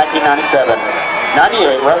gentlemen, the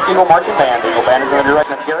 1997-98 Rusk Eagle Marching Band. Eagle Band is under the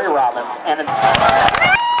direction of Gary Robbins. And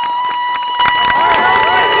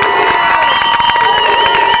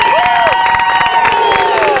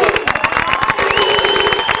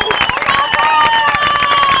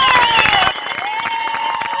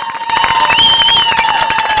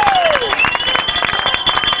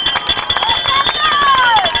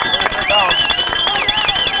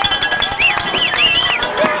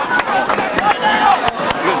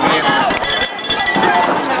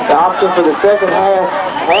for the second half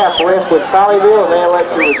rest with Colleyville, and they elect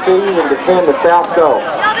to receive and defend the South Goal.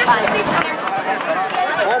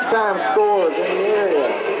 Halftime scores in the area.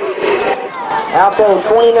 Alto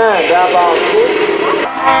 29, drop ball 6.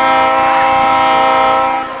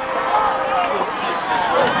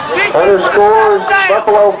 Other scores,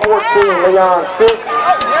 Buffalo 14, Leon 6,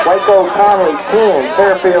 Waco Conley 10,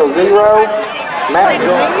 Fairfield 0, Matt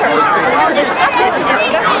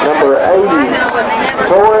number 80,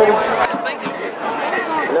 Torrey,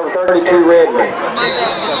 number 32, Redmond.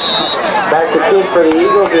 Back to kick for the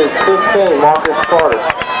Eagles is 15, Marcus Carter.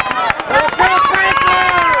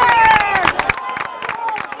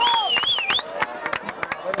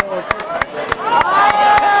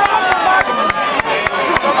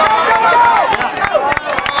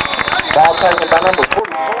 Ball taken by number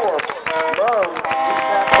 44, Love.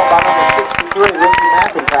 By number 63, Ricky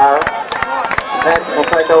McIntyre. Patrick will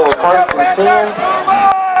take over first and 10.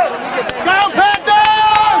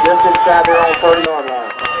 Just inside their own 30-yard line.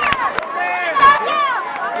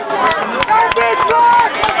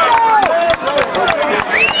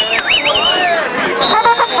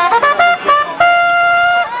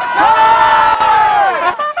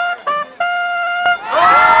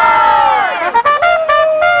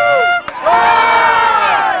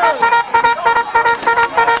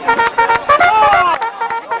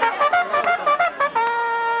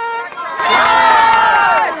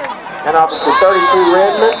 And officer 32,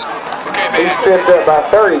 Redmond. He's tripped up by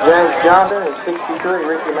 30, James Johnson, and 63,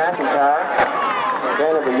 Ricky McIntyre.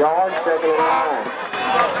 Gain of a yard, second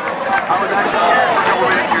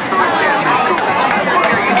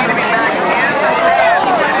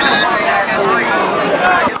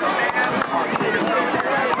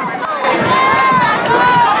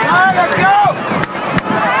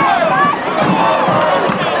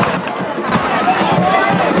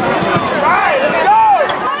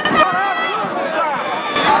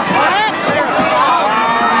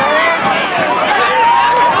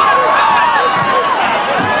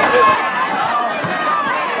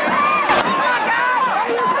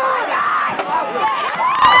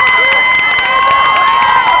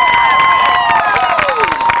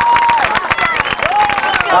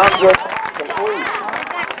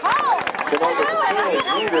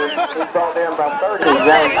and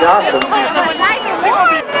James Johnson.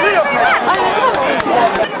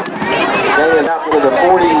 Getting up to the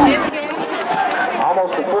 40,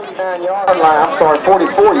 almost the 49-yard line. I'm sorry,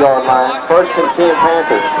 44-yard line. First and 10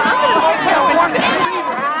 Panthers.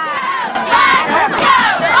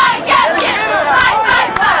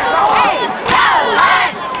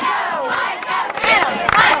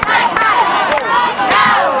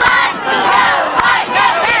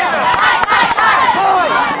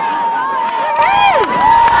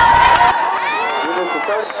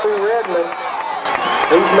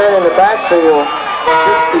 These men in the backfield,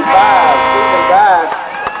 65, Stephen Dye,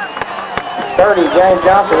 30, James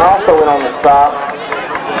Johnson also in on the stop.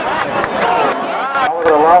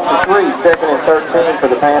 Only a loss of 3, second and 13 for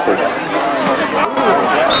the Panthers.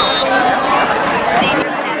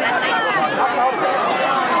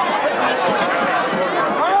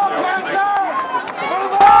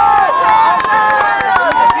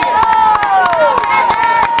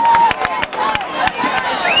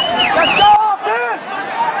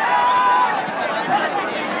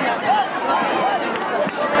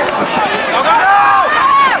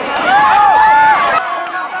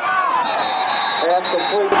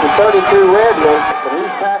 32 Redmond, but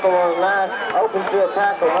he's tackled on the line, open field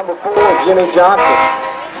tackle, number 4, Jimmy Johnson.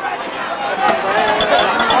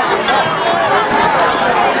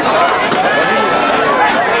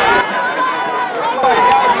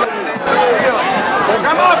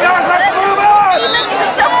 Come on, guys, let's move on!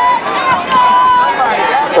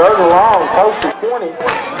 Third and long, close to 20.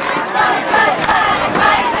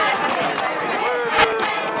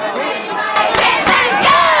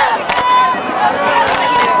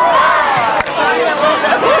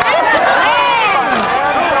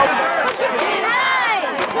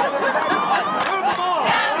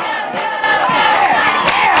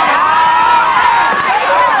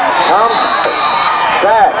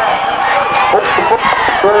 Back.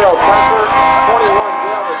 Trail Tucker, 21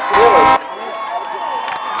 Delvin Tilly.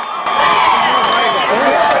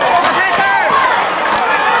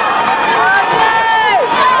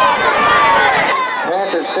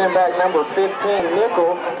 Panthers send back number 15,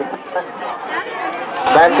 Nickel.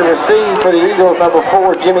 Back to receive for the Eagles, number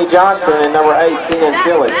 4, Jimmy Johnson, and number 8, Keenan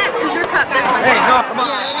Tilly. Is your cup this one? Hey, no, come on.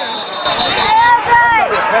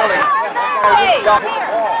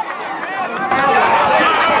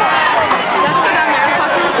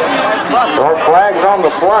 Well, flags on the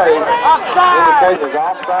play. Indicates it's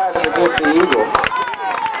offside and against the Eagles.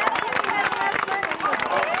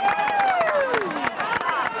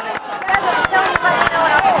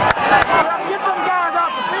 Get them guys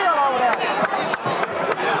off the field over there.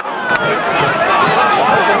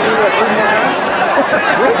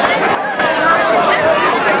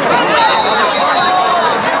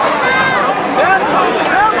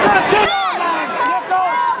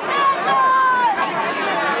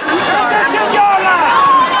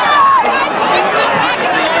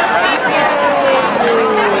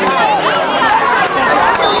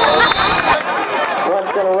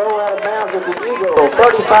 What's going to roll out of bounds at the Eagles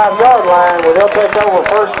 35-yard line where they'll take over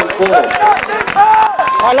 1st and 10. All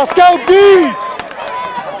right, let's go D.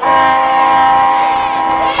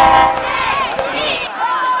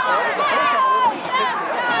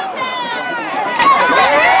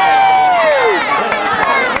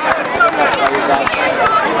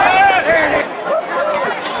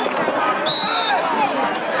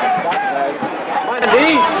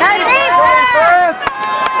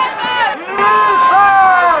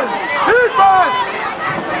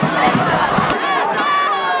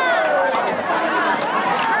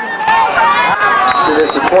 This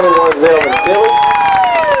is 21 Delvin Tilly.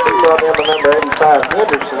 Brought down by number 85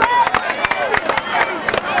 Henderson.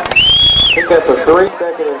 Pick up a 3,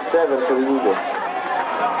 2nd and 7 for the Eagles.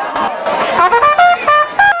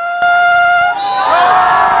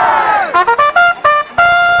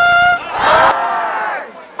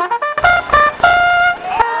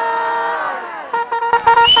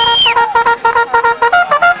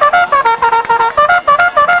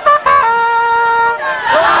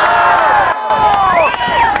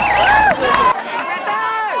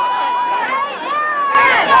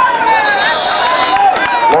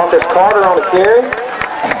 Carter on the carry.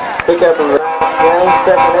 Pick up in the game,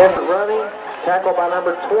 2nd effort running. Tackle by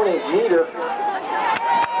number 20, Jeter.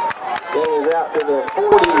 Then he's out to the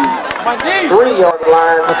 43-yard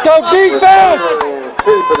line. Let's go defense!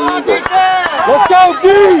 2 for the Eagles. Let's go D.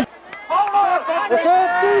 Let's go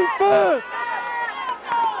defense!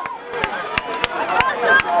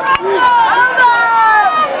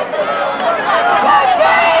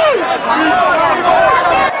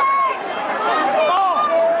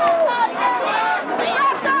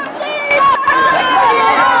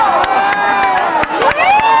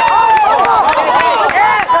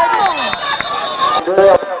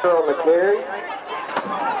 On the carry.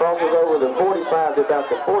 Crosses over the 45 to about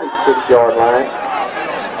the 46-yard line.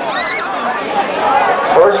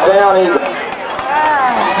 1st down, Eagles.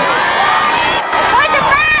 Push it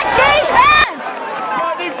back, defense!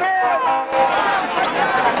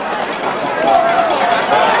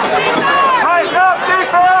 Tighten up,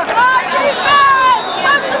 defense!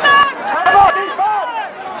 Push it back! Come on, defense!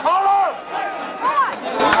 Hold on!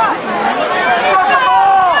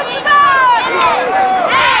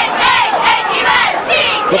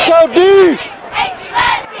 Let's go D.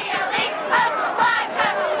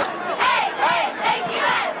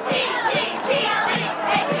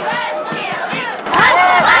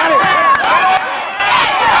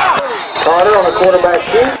 Carter on the quarterback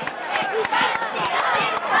kick.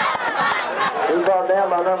 He's brought down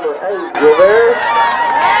by number 8, Gilbert.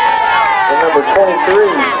 And number 23,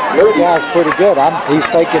 Moody. Guy's pretty good. He's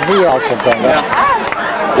faking me out something.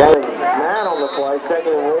 Got 9 on the play,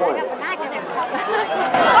 2nd and 1.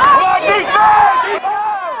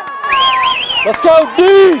 Let's go D.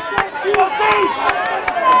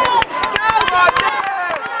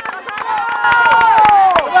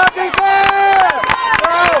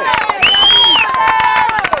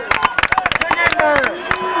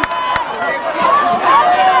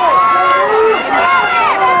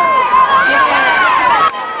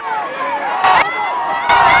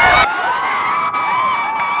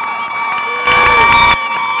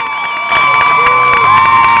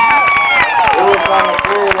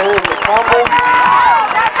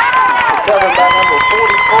 Covered by number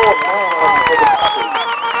 44, man, for the Packers.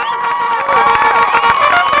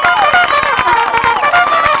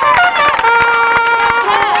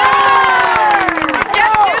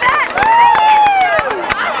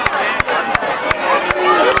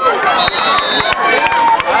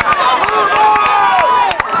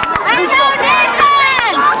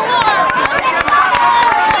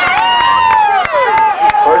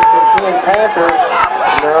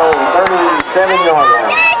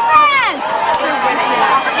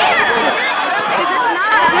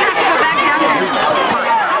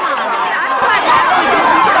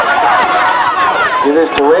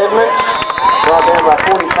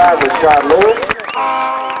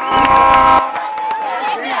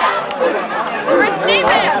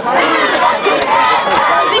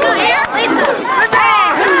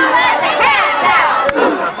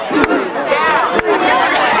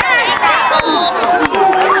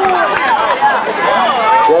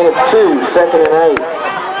 second and 8.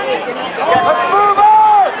 Let's move on!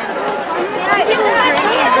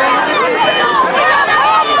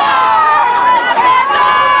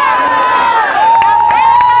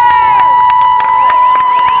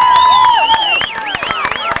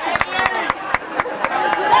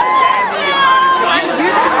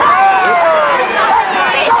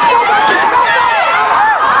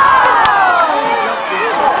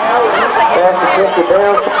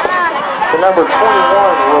 Down to number 21,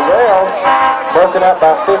 Lavelle, broken up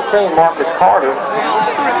by 15, Marcus Carter.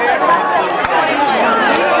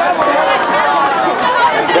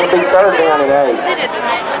 It's going to be third down and 8.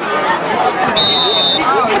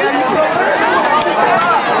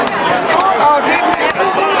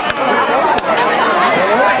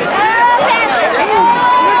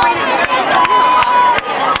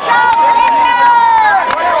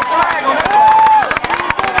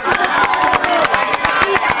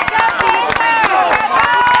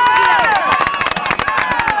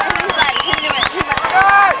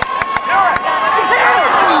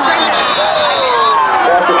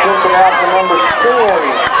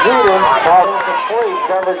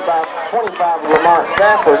 Covered by 25 Lamont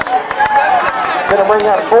Stafford. Going to bring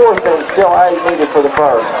up fourth and still 8 needed for the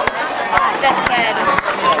first. That said,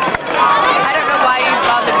 I don't know why you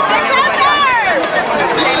bothered to bring everybody on.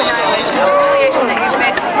 Same annihilation, humiliation that you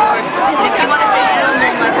faced before. If you want to face them,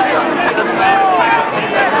 then let us on the field.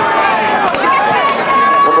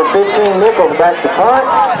 Number 15 Nichols back to punt.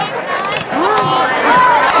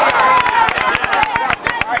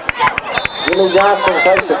 Jimmy Johnson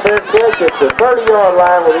takes the fair catch at the 30-yard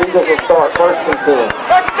line where the Eagles will start first and 10.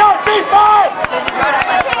 Let's go, D5!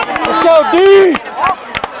 Let's go, D!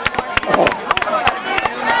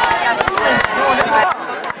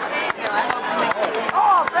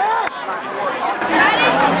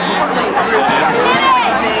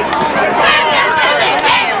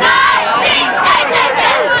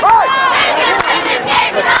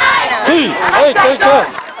 C-H-H-S.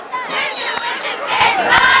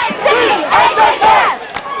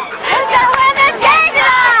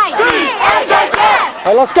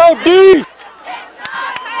 Hey, let's go, D!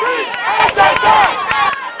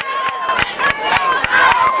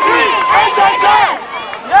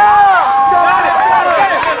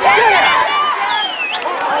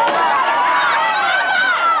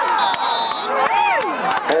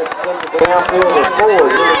 Downfield at 4,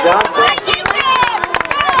 Jimmy Johnson.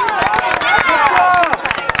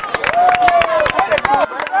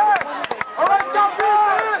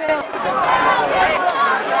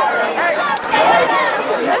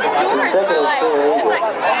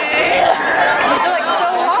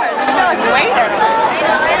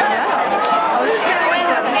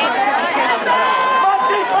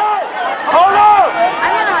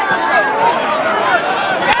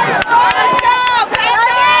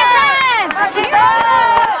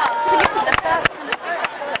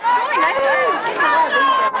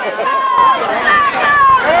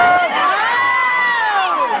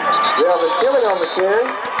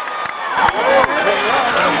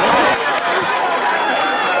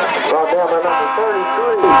 Brought down by number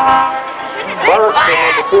 33. Rusk and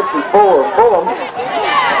number 54, Fulham.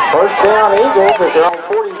 First down Eagles at their own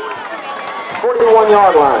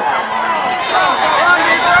 41-yard line.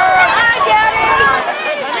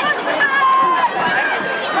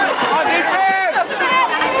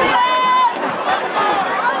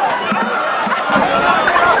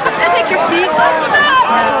 Take your seat.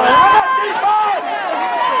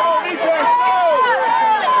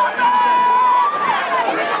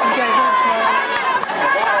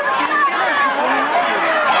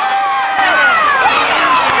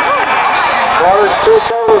 Waters pitch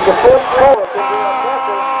over the fifth court.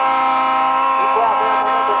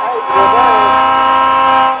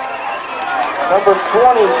 Number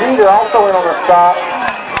 20, Jeter, also in on the stop.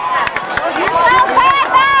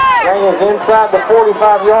 Gang is inside the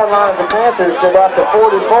 45-yard line of the Panthers to about the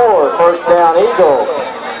 44. First down, Eagles.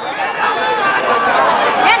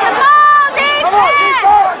 Get the ball, defense!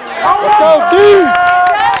 Let's go, D!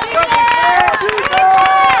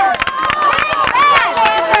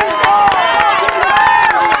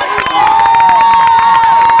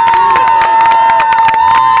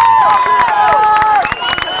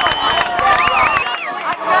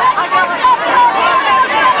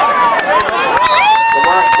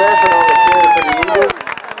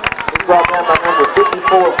 Brought down by number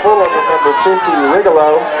 54 Fulham and number 50 Rigolo.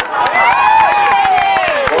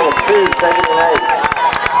 And 2, second and 8.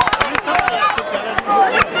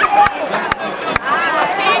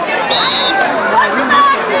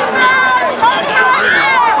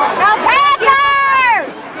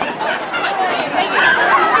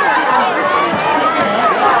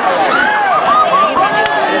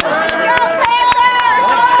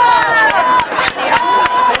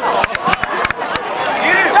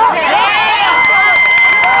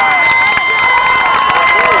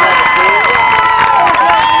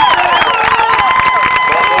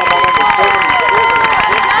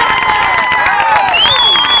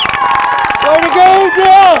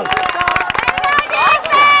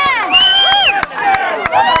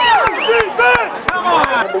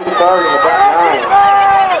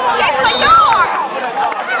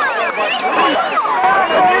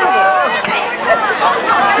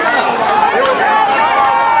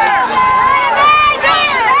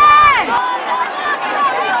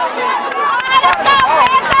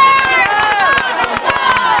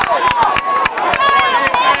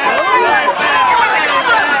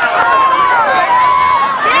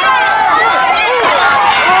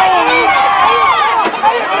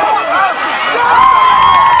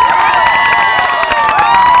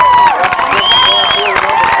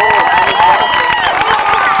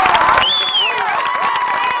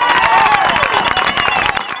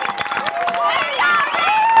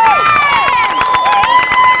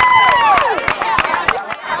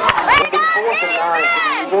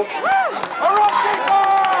 Eagles.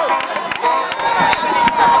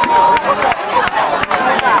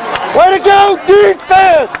 Way to go,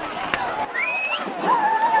 defense!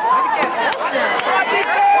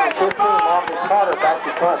 15, Marcus Carter back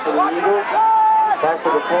to front for the Eagles. Back to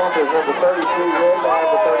the Panthers, number 33, Red,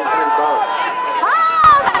 number 33, Burke.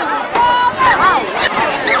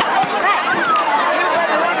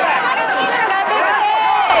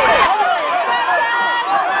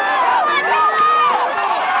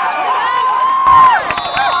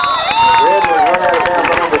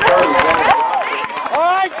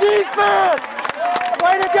 Defense!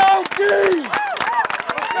 Way to go, D!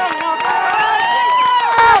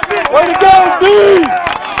 Way to go, D!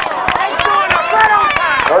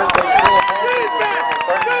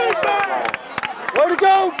 Way to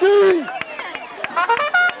go, D!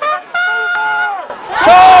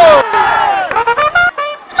 Charge!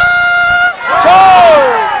 Charge!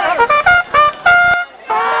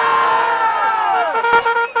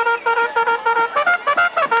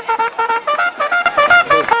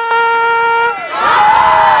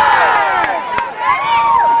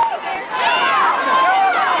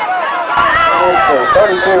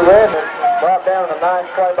 Redmond brought down a nice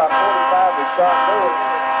play by 45 with Sean Lewis.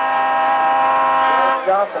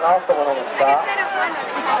 Johnson also went on the stop.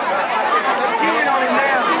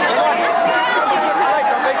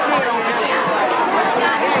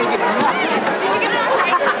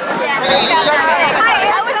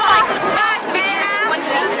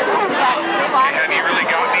 He really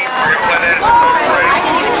got me. We're going to play that as a close race.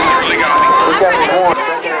 He really got me. We got the one,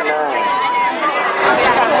 2nd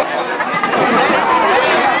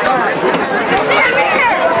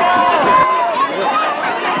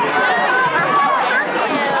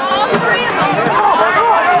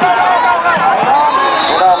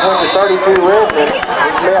and 32 Redmond is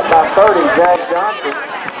met by 30, Jack Johnson.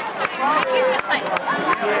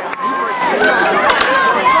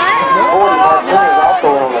 40 Martinez also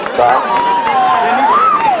on the stop.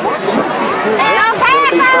 It'll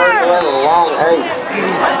be 3rd down and a long 8.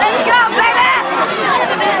 Let's go, baby!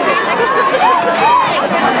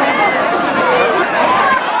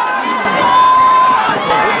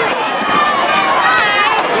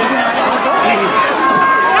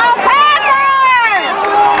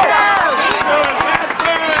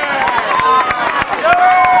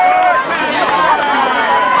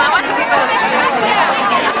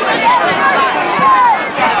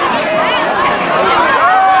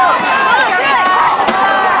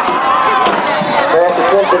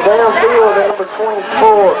 Downfield, number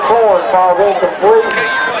 24, Corn falls incomplete.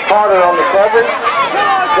 Carter on the coverage.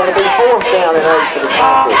 It's going to be 4th down and 8 for the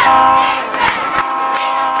Panthers.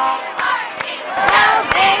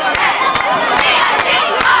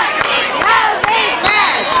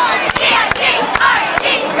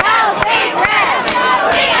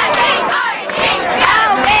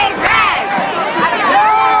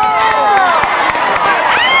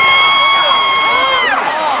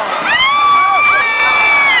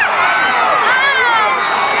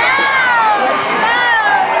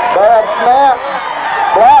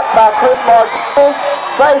 By Chris Martinez,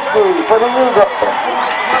 safety for the Eagles.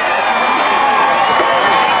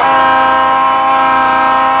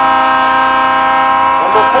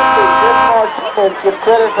 Number 50, Chris Martinez gets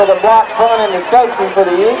credit for the block punt and the safety for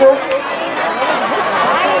the Eagles.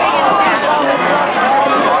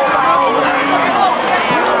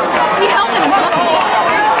 He held him in something.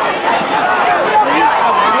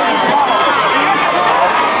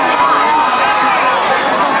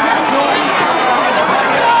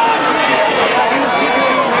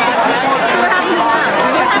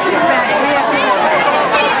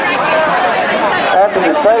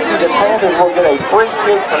 Safety, the Panthers will get a free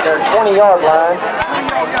kick from their 20-yard line.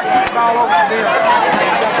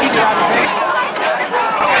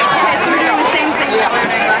 Okay, so we're doing the same thing that we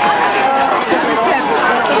were doing last time.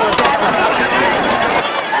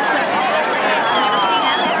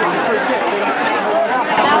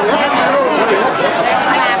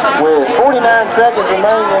 With 49 seconds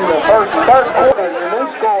remaining in the third quarter, the new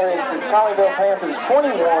score is the Colleyville Panthers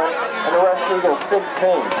 21 and the Rusk Eagles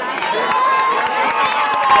 16.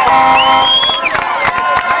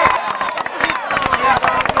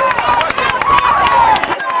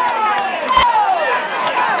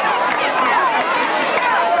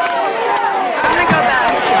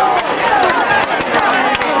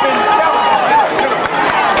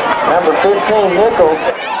 Number 15, Nichols,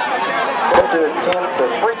 to attempt the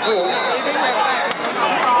free kick.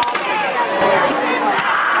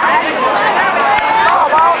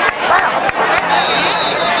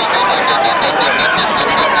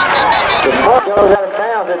 The ball goes out of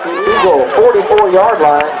bounds at the Eagle 44-yard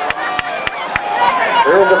line.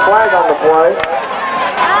 There is a flag on the play.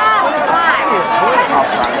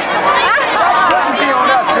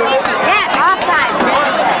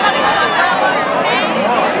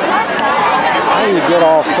 How do you get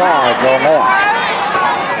offsides on that?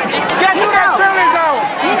 Guess who that penalty's on?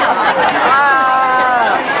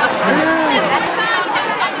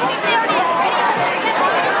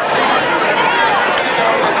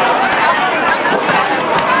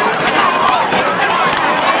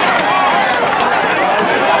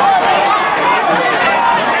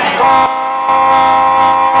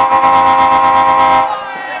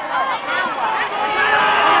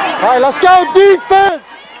 All right, let's go defense.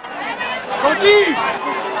 Go deep.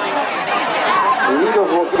 The Eagles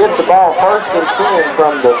will get the ball first and 10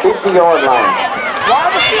 from the 50-yard line.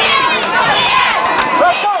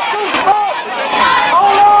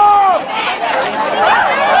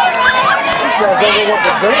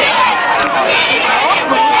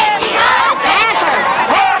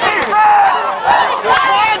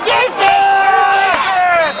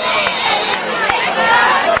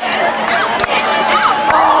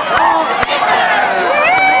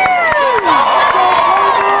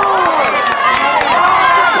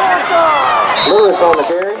 On the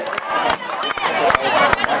carry.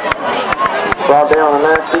 Brought down a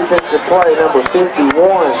nice defensive play, number 51,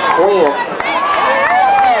 Quinn.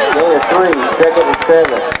 Gain of 3, second and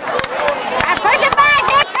 7. Push it back,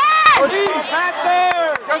 defense!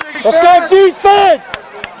 Let's go defense.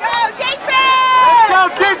 Go defense! Go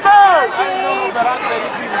defense!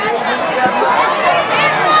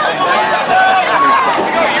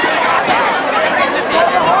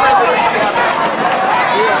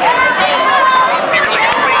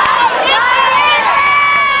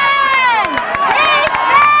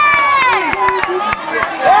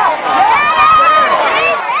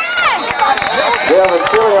 Delvin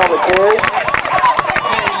Chili on the carry.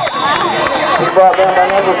 He's brought down by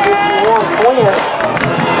number 51, Quinn.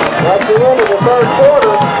 That's the end of the third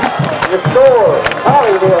quarter. The score,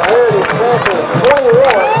 Colleyville Heritage Panthers 21,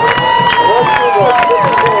 Rusk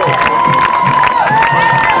 54.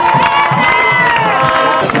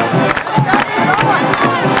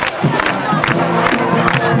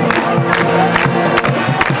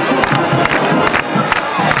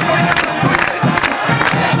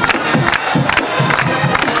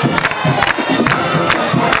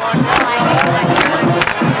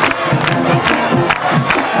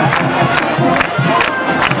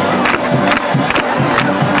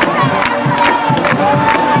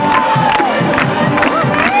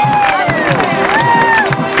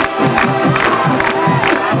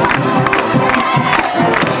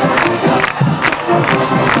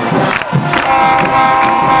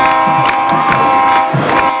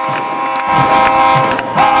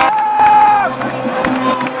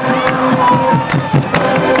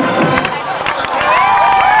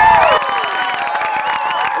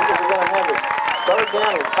 Third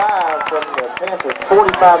down and 5 from the Panthers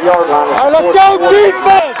 45-yard line. All right, let's go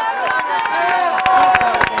defense.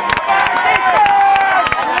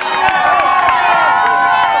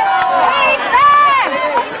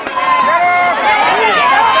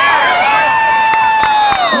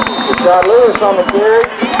 Got Lewis on the carry.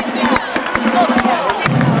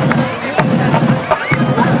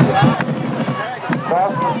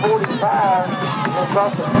 Cross the 45, then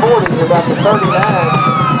cross the 40 to about the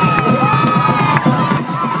 39.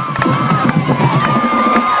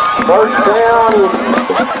 First down.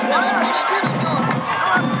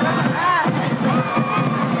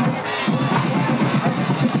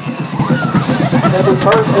 It'll be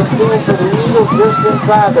first and 10 for the Eagles just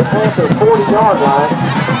inside the Panthers 40-yard line.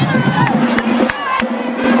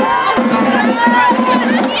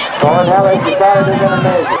 Or how they decided they're going to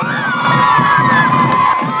measure.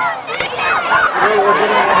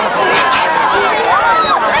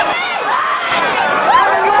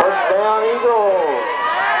 First down, Eagles.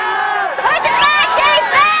 Push it back,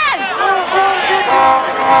 defense!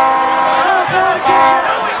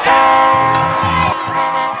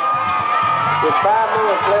 With 5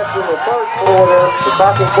 minutes left in the third quarter, the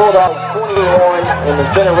Falcon Bulldogs 21 and the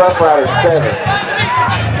Center Rough Riders 7.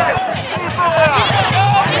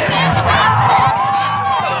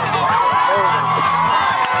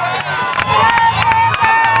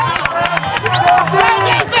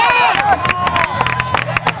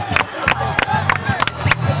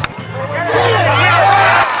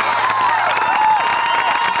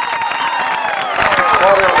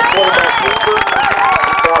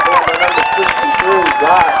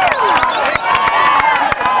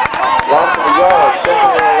 Lost of the yard,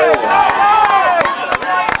 second and 11.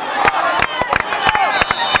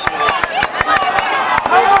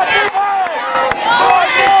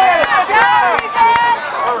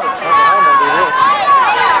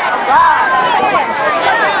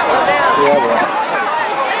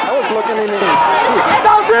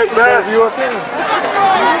 Yes, you are too.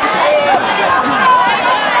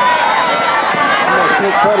 I'm gonna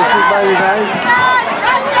sneak putty, sweet baby, guys.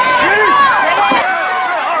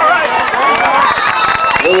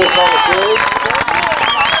 Lewis on the field.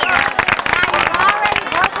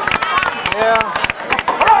 Yeah.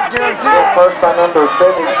 First by number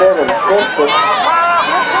 77, Simpson.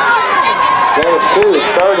 Game 2 is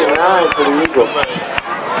 39 for the Eagles.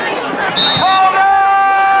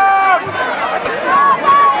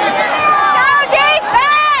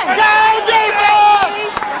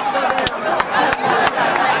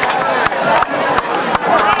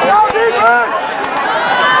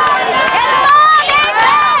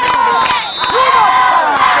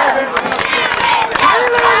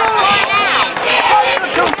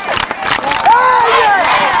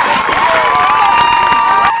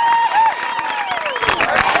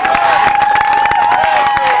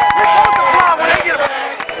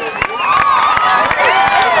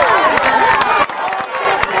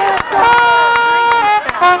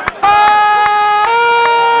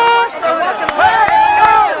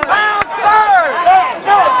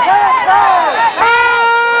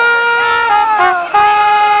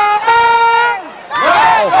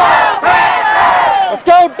 Let's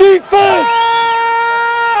go defense!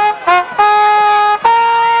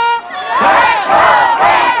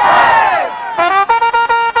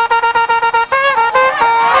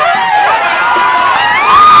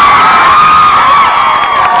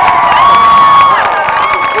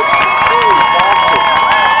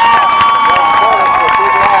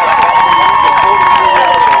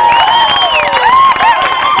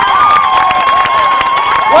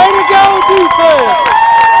 Way to go defense!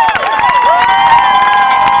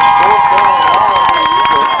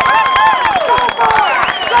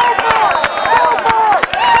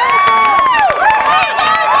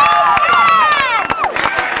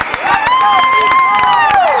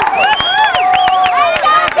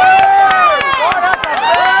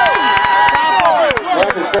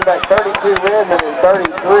 Back 32 Redmond and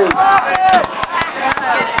 33.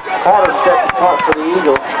 Carter set the punt for the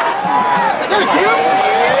Eagles.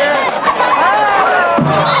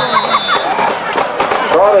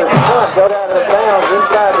 Carter's punt got out of bounds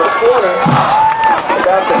inside the 20,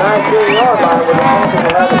 about the 19-yard line with the Panthers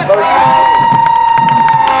will have the first.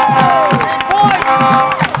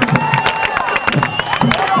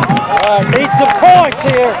 All right, need some points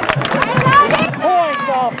here. Points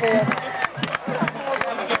offense.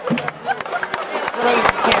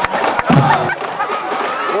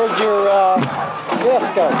 Where's your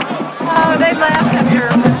disco? Oh, they left after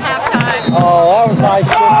halftime. Oh, that was nice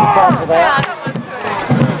just to come for that.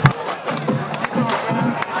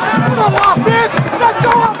 Let's go offense! Let's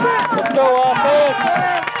go offense! Let's go offense.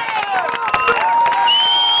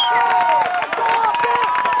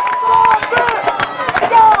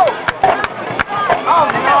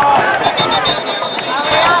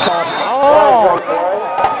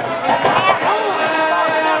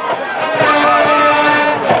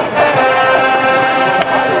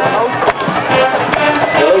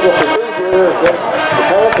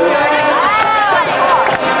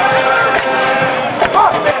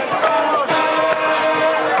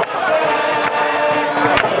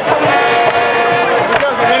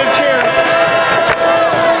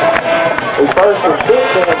 First and 15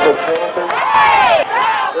 for the Panthers.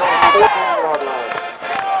 They're on the 14-yard line.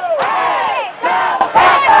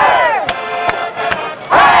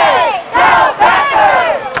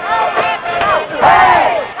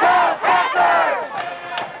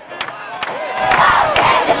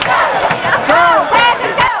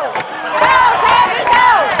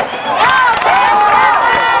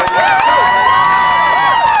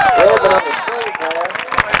 Redmond on the 20 pass.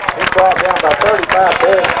 He's brought down by 35.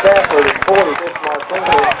 Derek Stafford and 40. This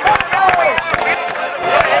Martinez.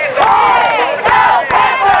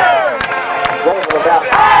 Redmond about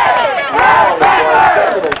 9 yards,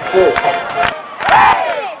 second and 6.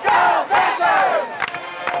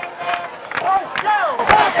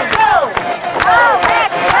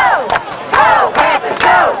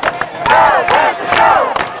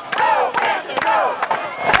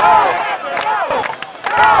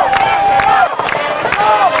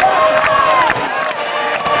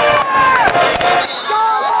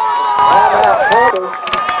 Timeout Panthers.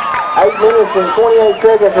 8 minutes and 28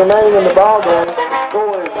 seconds remaining in the ball game.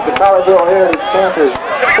 Score is the Colleyville Heritage Panthers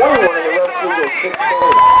 21 and the Rusk Eagles 16.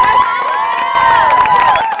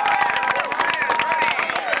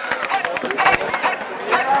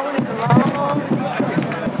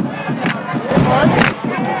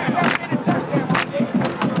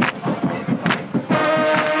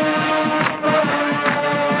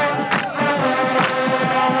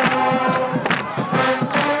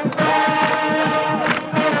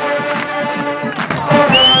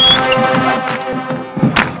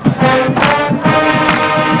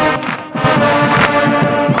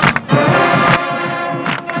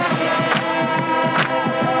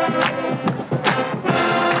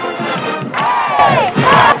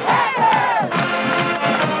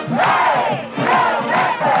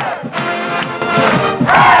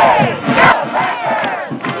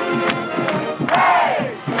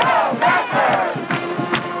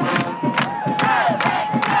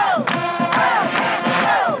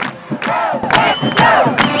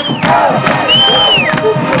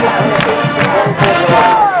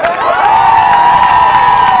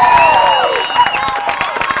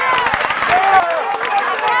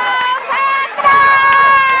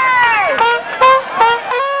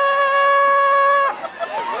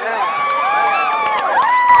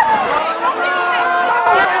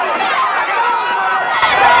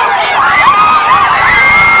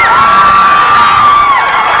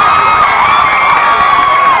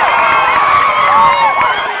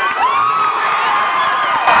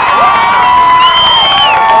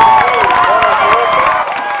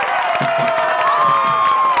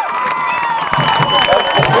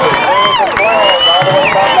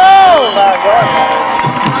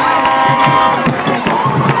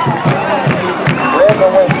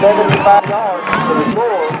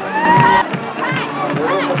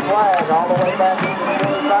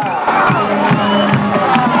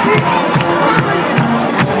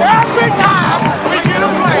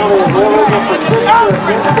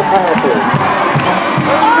 against the Panthers.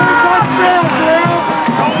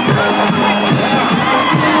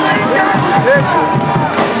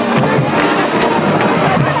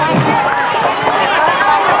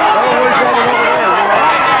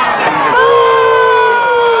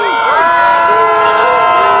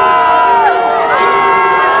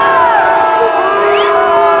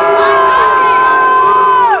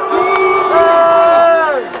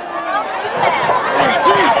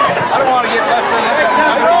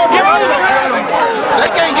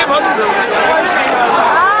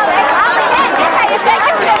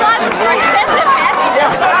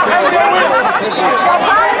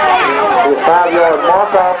 The 5-yard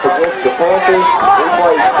mark-off against the Panthers. We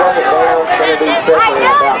play second down. It's going to be second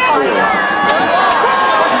and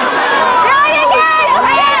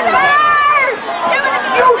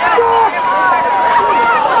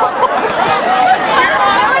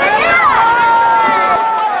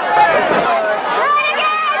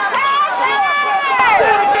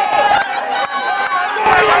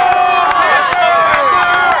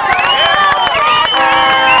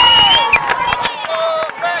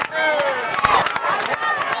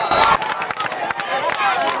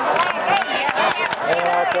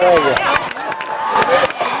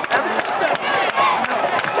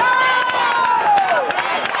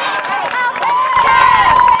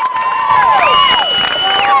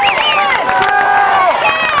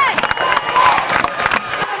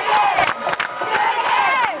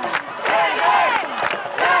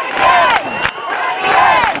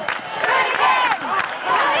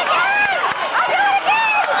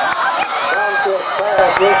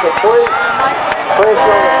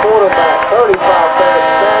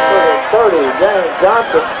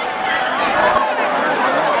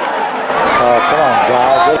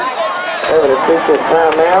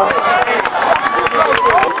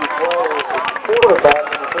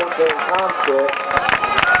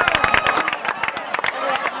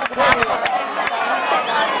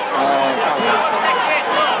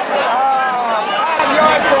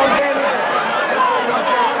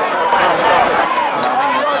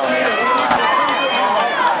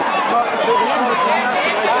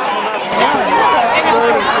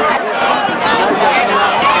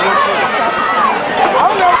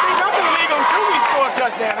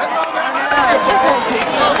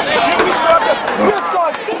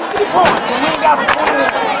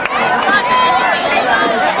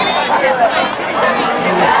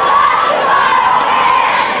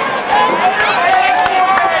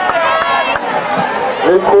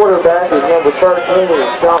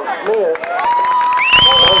about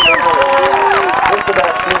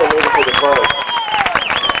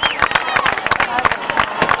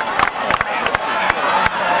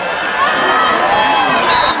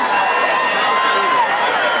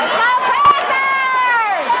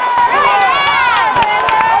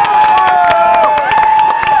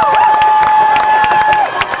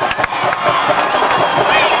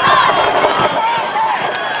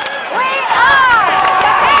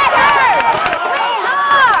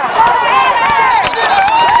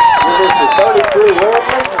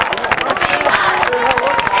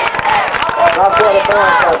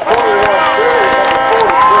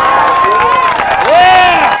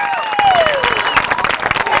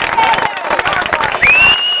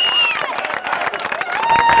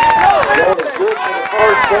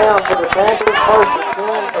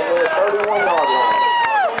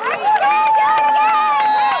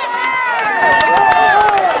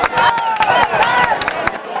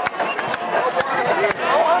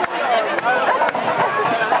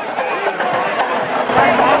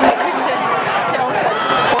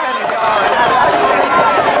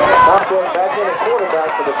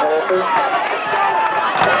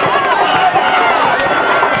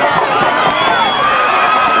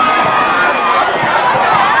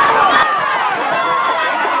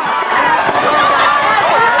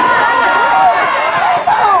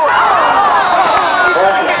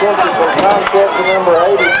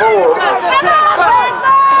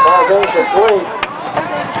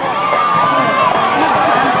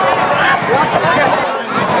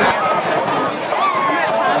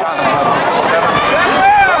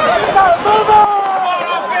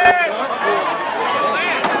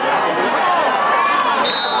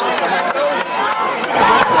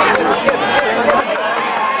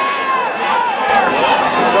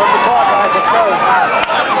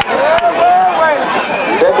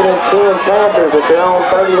 10 Panthers at their own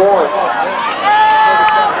 31.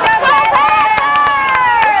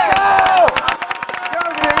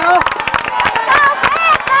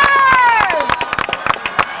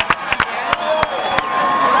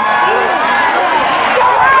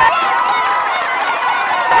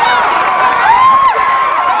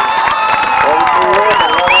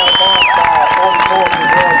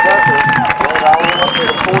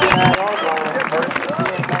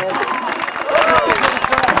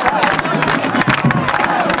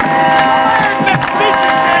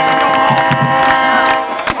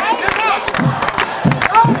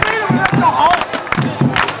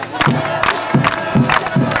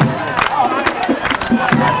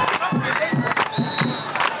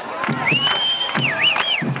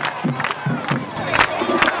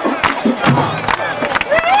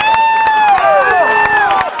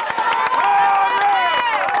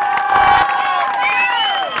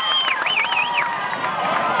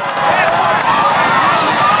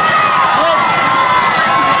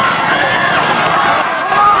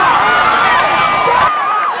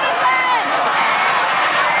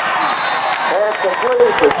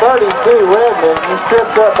 62, Redmond. He's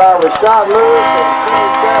tripped up by Rashad Lewis and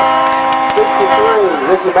finished up 63,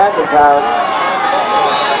 Ricky McIntyre.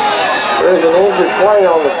 There's an injured player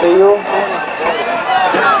on the field.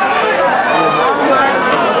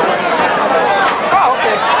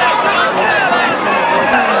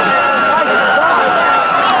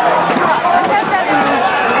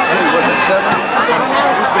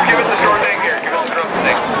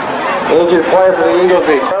 Injured player for the Eagles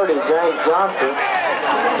is 30, James Johnson.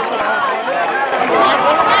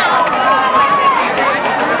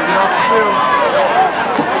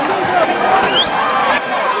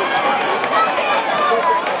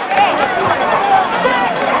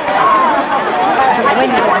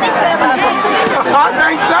 I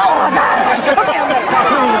think so.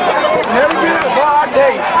 Never get it, boy, I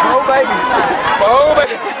tell you. Oh, baby. Oh,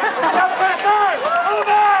 baby.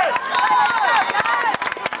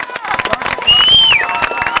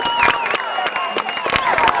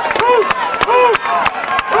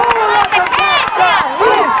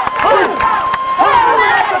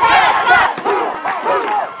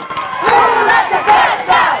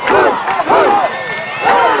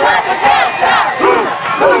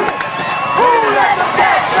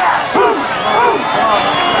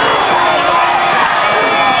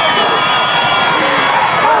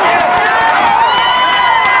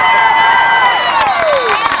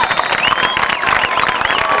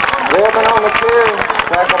 On the carry,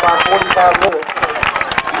 tackled by 45 minutes.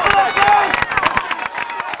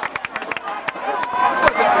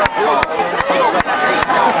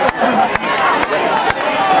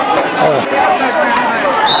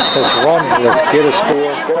 Let's run, let's get a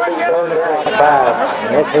score.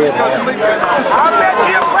 Let's hit, man. I bet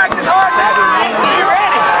you practice hard that night. You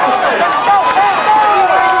ready? Let's go.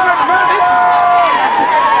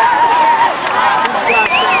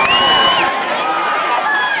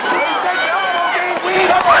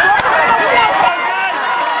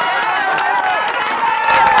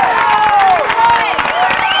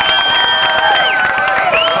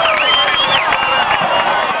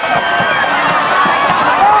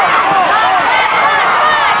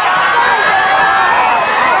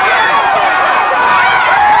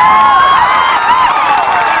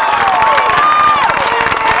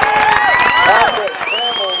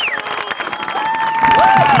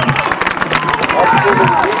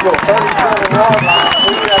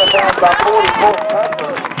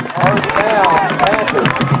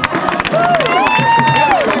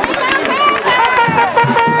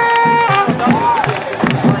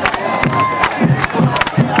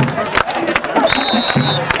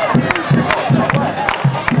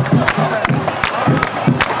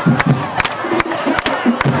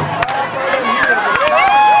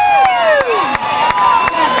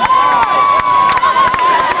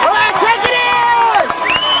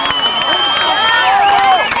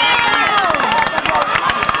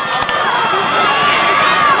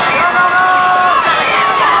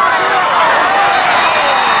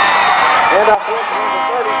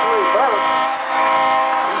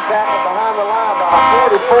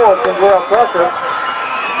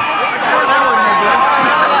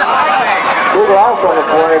 Big loss on the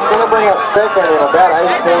play. It's going to bring up second and about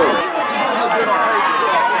 18.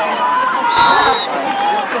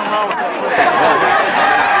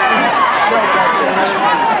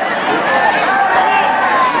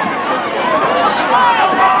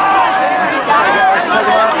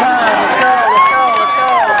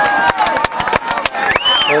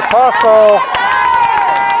 Let's hustle.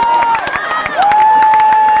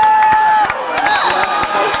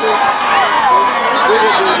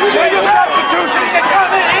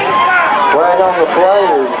 Flag on the play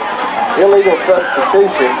is illegal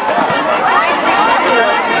substitution.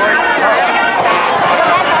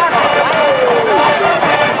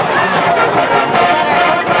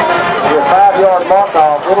 Your 5-yard mark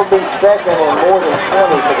off, it'll be second and more than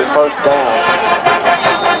 20 for the first down.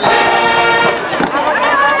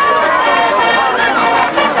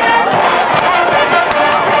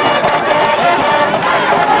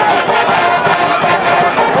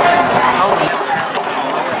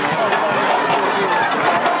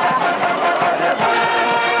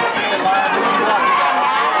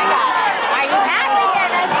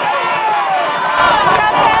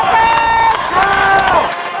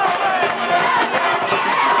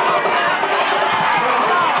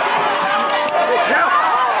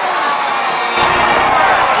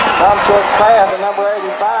 Quick pass to number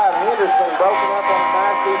 85, Henderson, broken up on a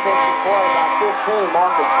nice defensive play by 15,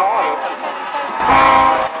 Marcus Carter.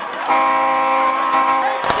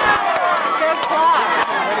 Good clock.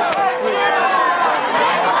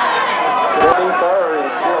 33rd,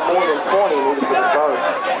 and still more than 20 needed for the first.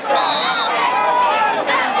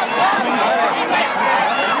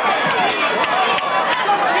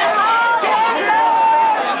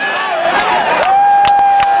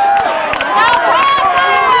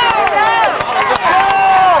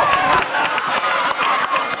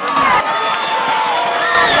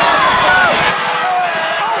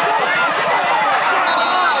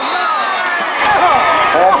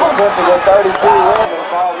 attempted at 32 runs and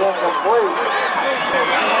falls incomplete.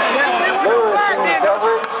 Lewis in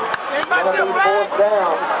coverage. Going to be fourth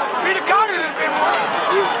down.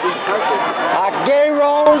 I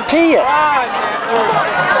guarantee it.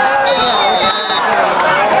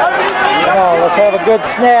 Oh, let's have a good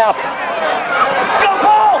snap.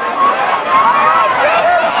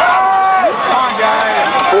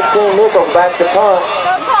 15 Nichols back to punt.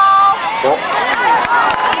 Nope.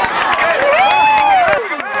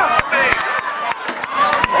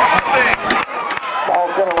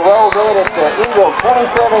 Ball's going to roll good at the Eagles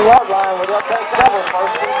 27-yard line. We're going to take cover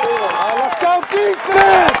first and 10. Let's go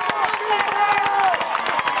defense!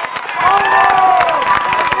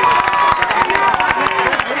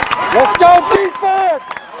 Let's go defense!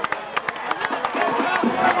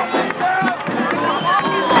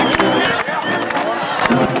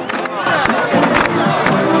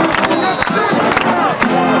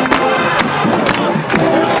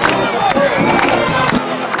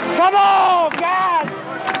 Come on, guys!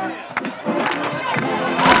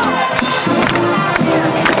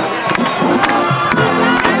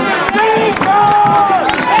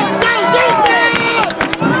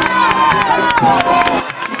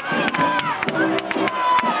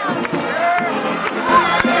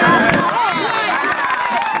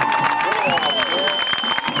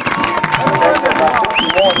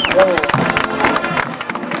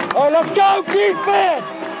 Oh, let's go defense!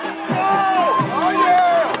 Oh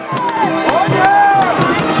yeah! Oh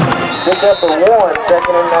yeah! Pick up the 1,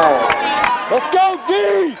 second and 9. Let's go D!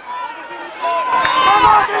 Come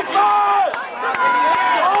on, defense!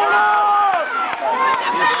 Hold on!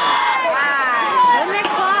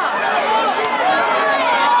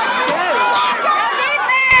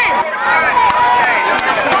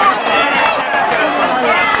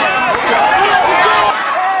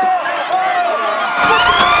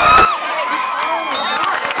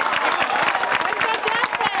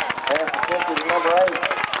 Number 8,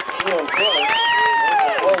 Ian Kelly.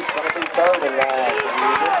 It's going to be third and 9.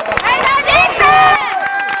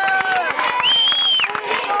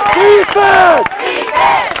 Defense!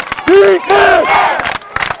 Defense!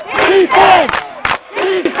 Defense! Defense!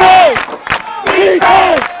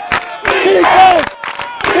 Defense! Defense!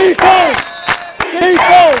 Defense!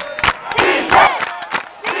 Defense!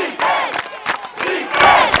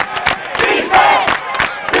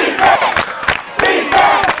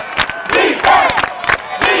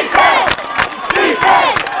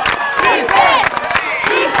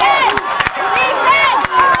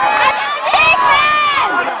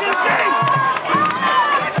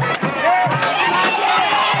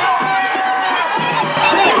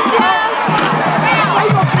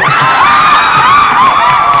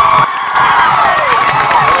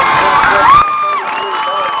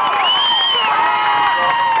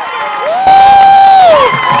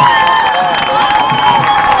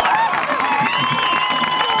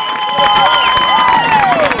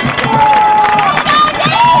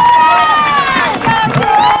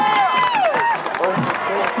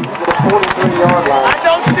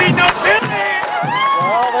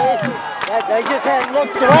 They just hadn't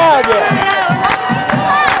looked around yet.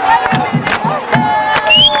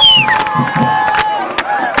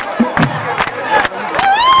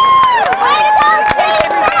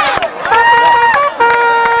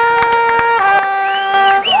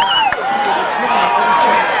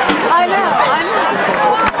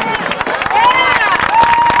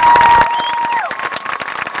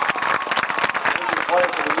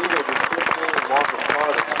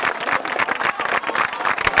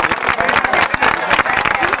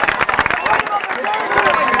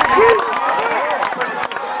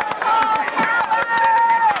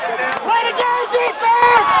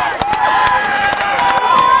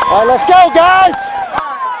 All right, let's go, guys.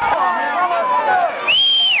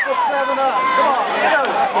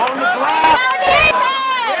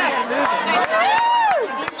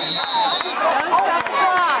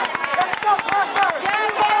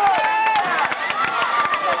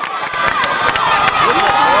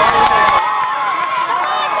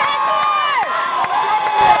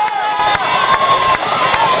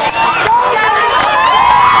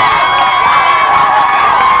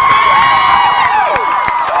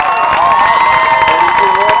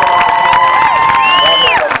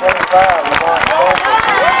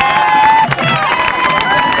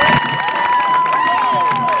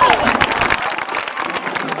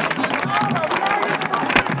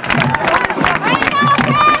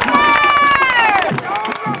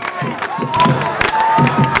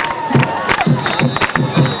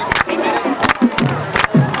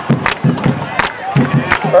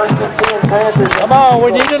 Come on,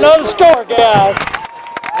 we need another score, guys.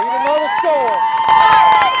 Need another score.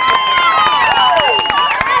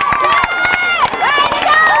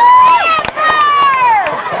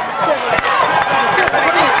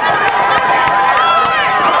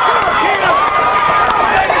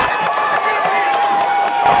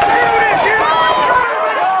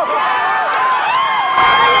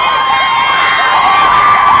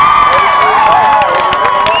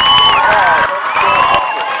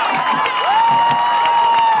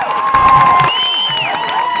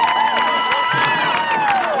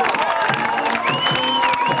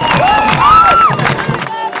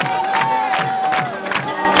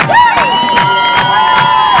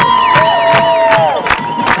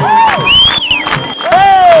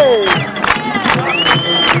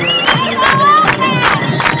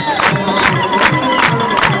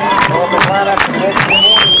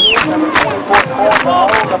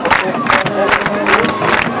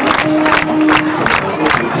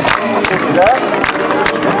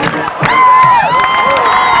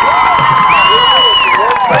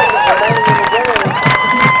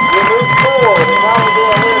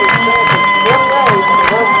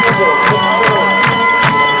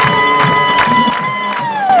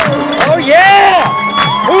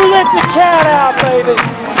 Get the cat out, baby.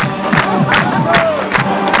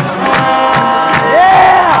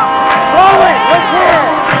 Yeah! Blow it! Let's hear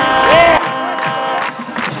it! Yeah!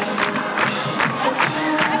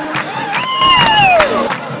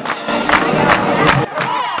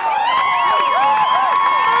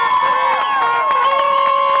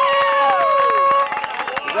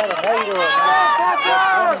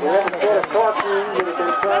 We have a set of cartoons that have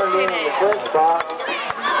been turned in the press box.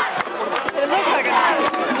 It looks like a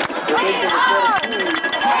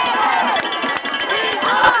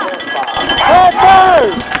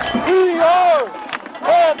Panthers! We are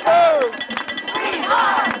Panthers!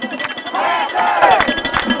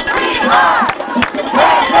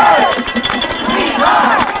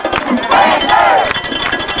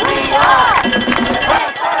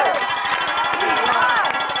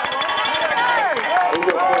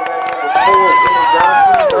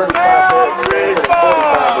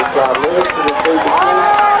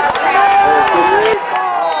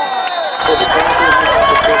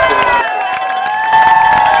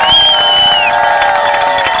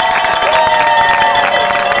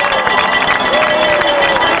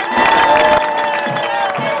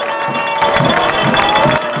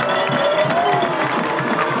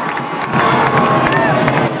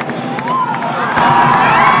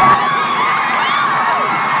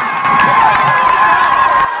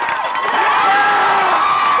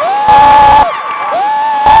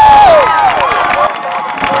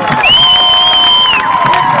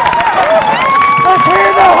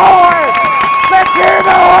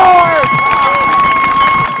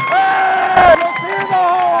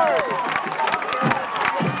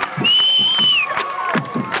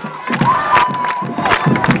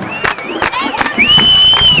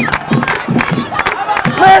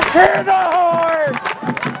 Let's hear the horn!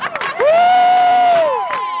 Woo!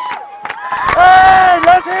 Hey,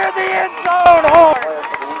 let's hear the end zone horn!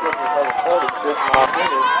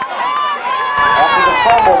 After the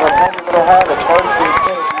fumble, the Penguins will have a first and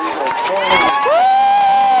 10.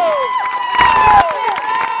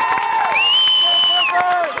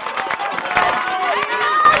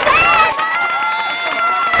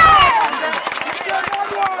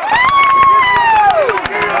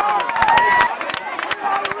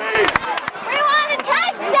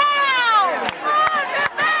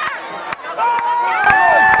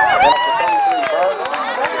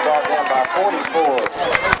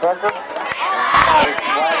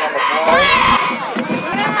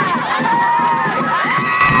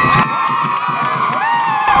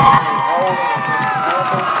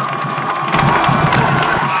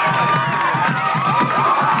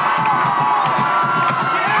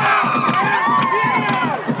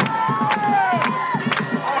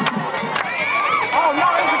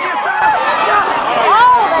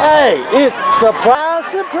 Hey, it's surprise,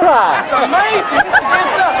 surprise. It's amazing. This is good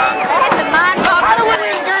stuff. It's a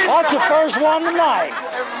mind-boggling. That's your first one tonight.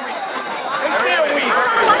 They still weak.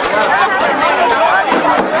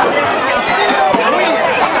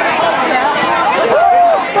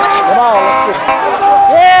 Come on, let's get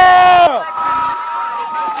yeah!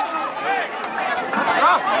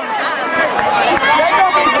 They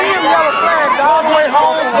gonna be seeing yellow flags all the way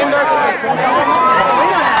home in their seat.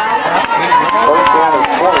 First down is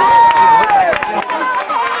 20.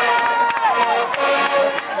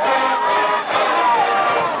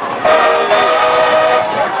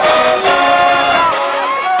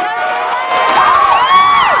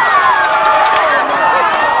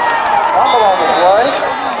 Fumble on the play.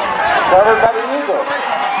 Covered by the Eagles.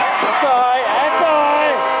 That's all right, that's all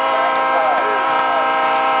right.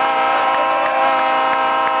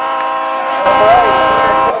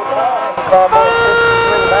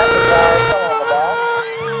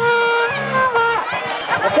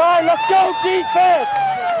 That's all right, let's go defense.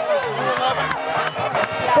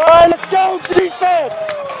 That's all right, let's go defense.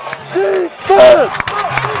 Defense!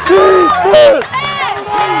 Defense!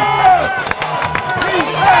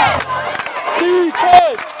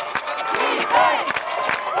 Defense!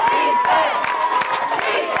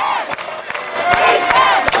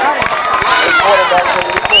 Quarterback for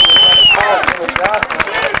the Eagles. Pass to Johnson.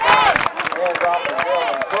 Hands off to Bill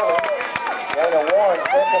and Philly. Gain of 1,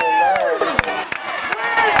 second and 9.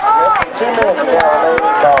 2 minutes now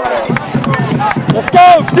remaining ball game. Let's go!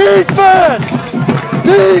 Defense!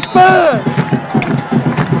 Defense!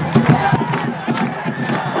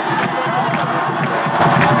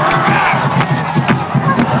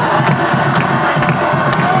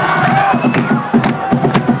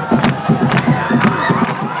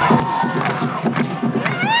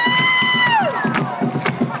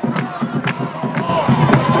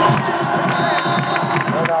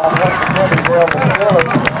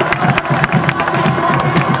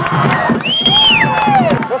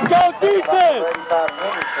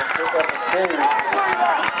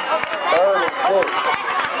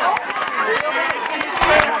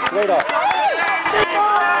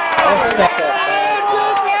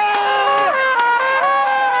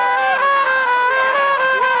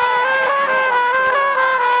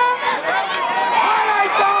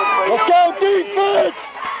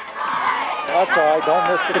 right, don't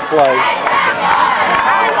miss the play.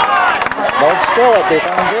 Don't spill it, it's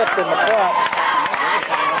undipped in the front.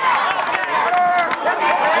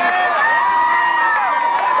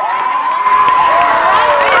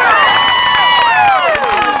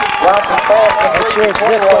 Make sure it's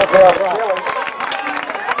zipped up in the front.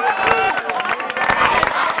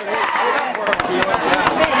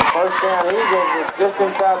 First down Eagles is just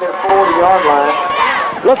inside their 40-yard line.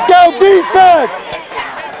 Let's go defense!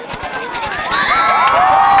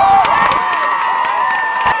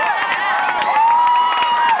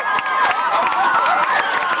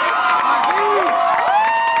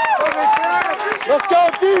 Let's go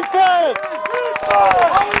defense!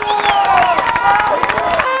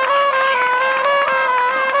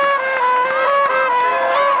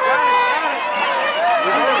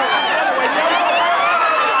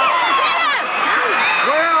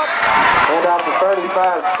 Hand out to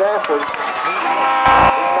 35 Stafford. He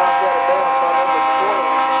knocked that down by number 20.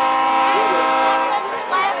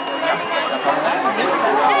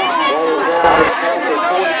 That is down to the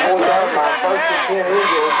 44-yard line. First and 10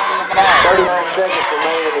 Eagles. 39 seconds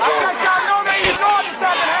remaining in the game.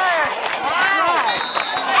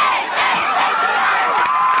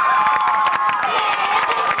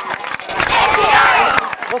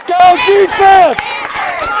 Let's go defense!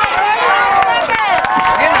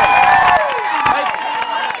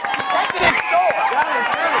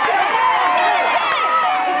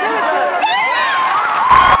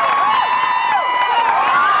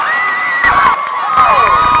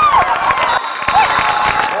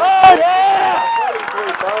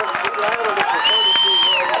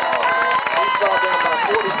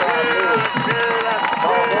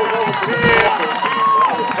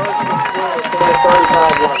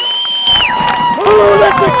 Ooh,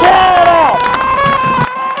 let the cat out!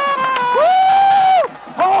 Woo!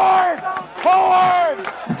 Hard! Hard!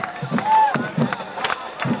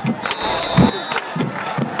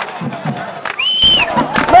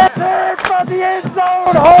 Let's hear it from the end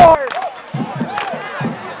zone, hard!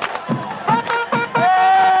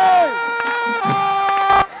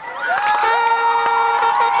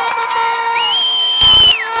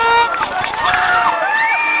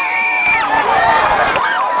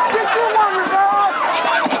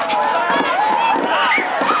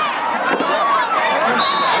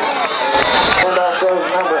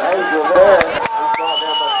 Number 8 Rivera. He's brought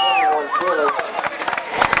down by 21 Phillies.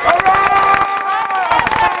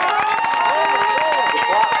 The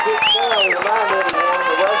clock ticks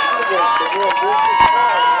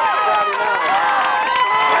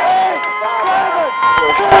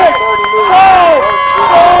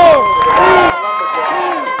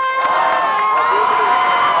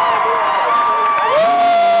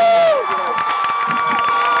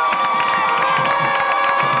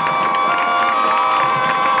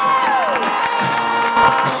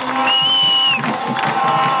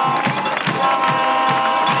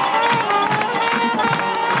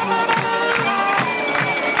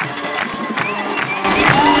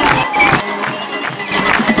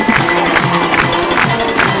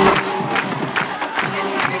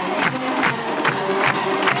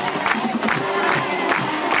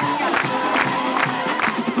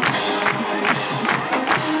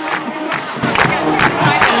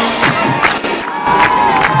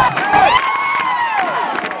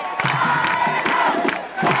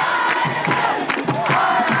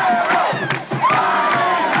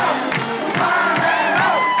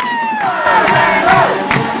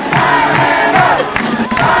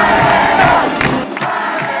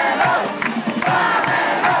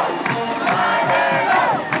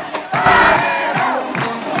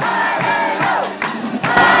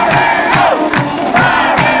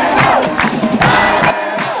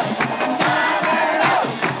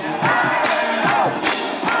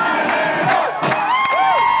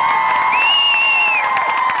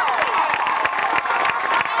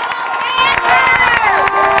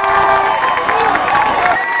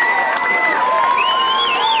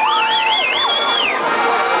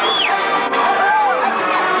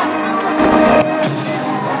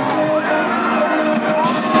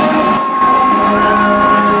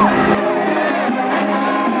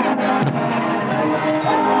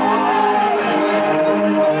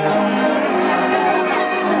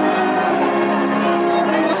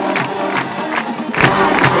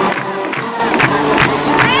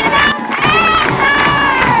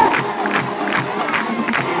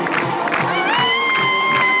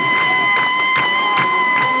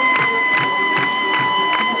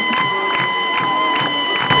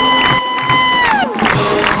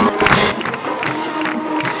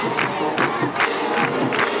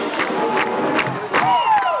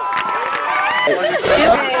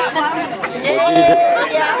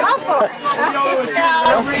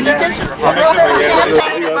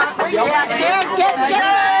Who's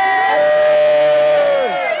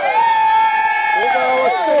all the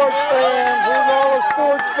sports fans? Who's all the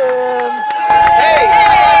sports fans?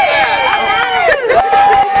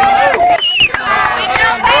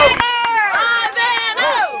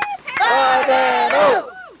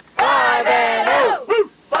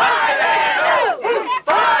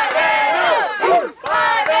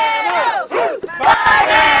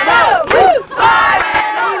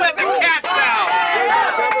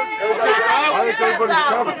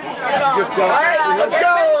 Let's go!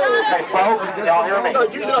 Hey, folks, y'all hear me? All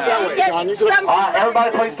right,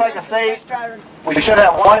 everybody please take a seat. We should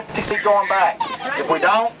have one empty seat going back. If we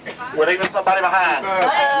don't, we're leaving somebody behind.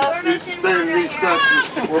 How many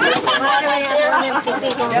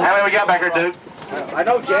we got back here, dude? I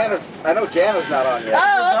know Jana's not on yet.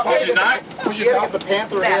 Oh, okay. She's not? We should get the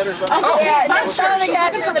Panther head or something. Oh, yeah, that's the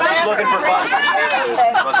guys for the Just looking for Buster.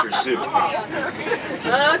 Buster's suit.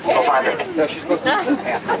 Okay. Go find her. No, she's supposed to be the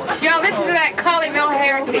Panther. Yo, this is that Colleyville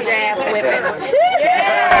Heritage ass whipping.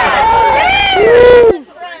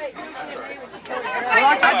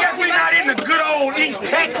 I guess we're not in the good old East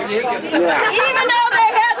Texas. Even though they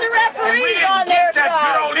have the referees on their That good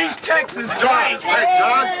side. old East Texas joint. Hey,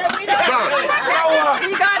 John. John.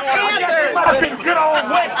 We got Panthers. Must be good old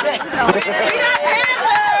West Texas. We got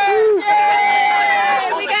Panthers.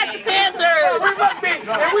 Yay! We got the Panthers. We must be,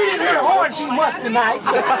 and we didn't hear horns too much tonight.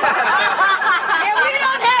 And we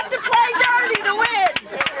don't have to play dirty to win.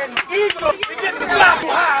 Eagles, we get the flop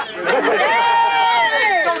high.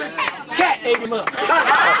 Cat ate him up.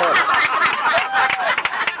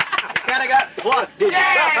 Kinda got what? Did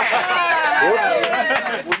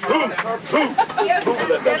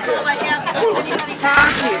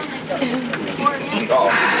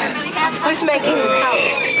Who's making the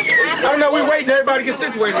toast? Oh no, we're waiting. Everybody get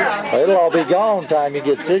situated. It'll all be gone time you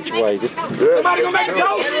get situated. Somebody gonna make a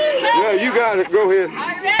toast? Yeah, you got it. Go ahead.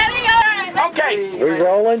 Are you ready? All right. Okay. We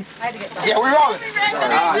rolling? Yeah, we're rolling.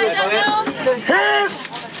 Here's to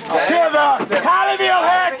the Colleyville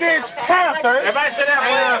Heritage Panthers. Everybody sit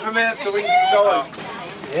down for a minute so we can go.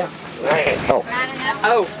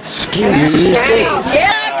 Excuse me.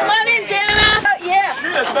 Yeah, come on in, Jenna. Yeah.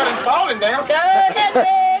 Shit, that's better than falling down. Go ahead,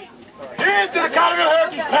 Ray. Here's to the Colleyville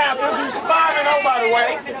Heritage Panthers, who's 5-0 by the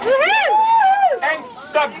way, Woohoo! and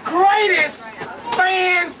the greatest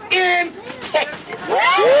fans in Texas.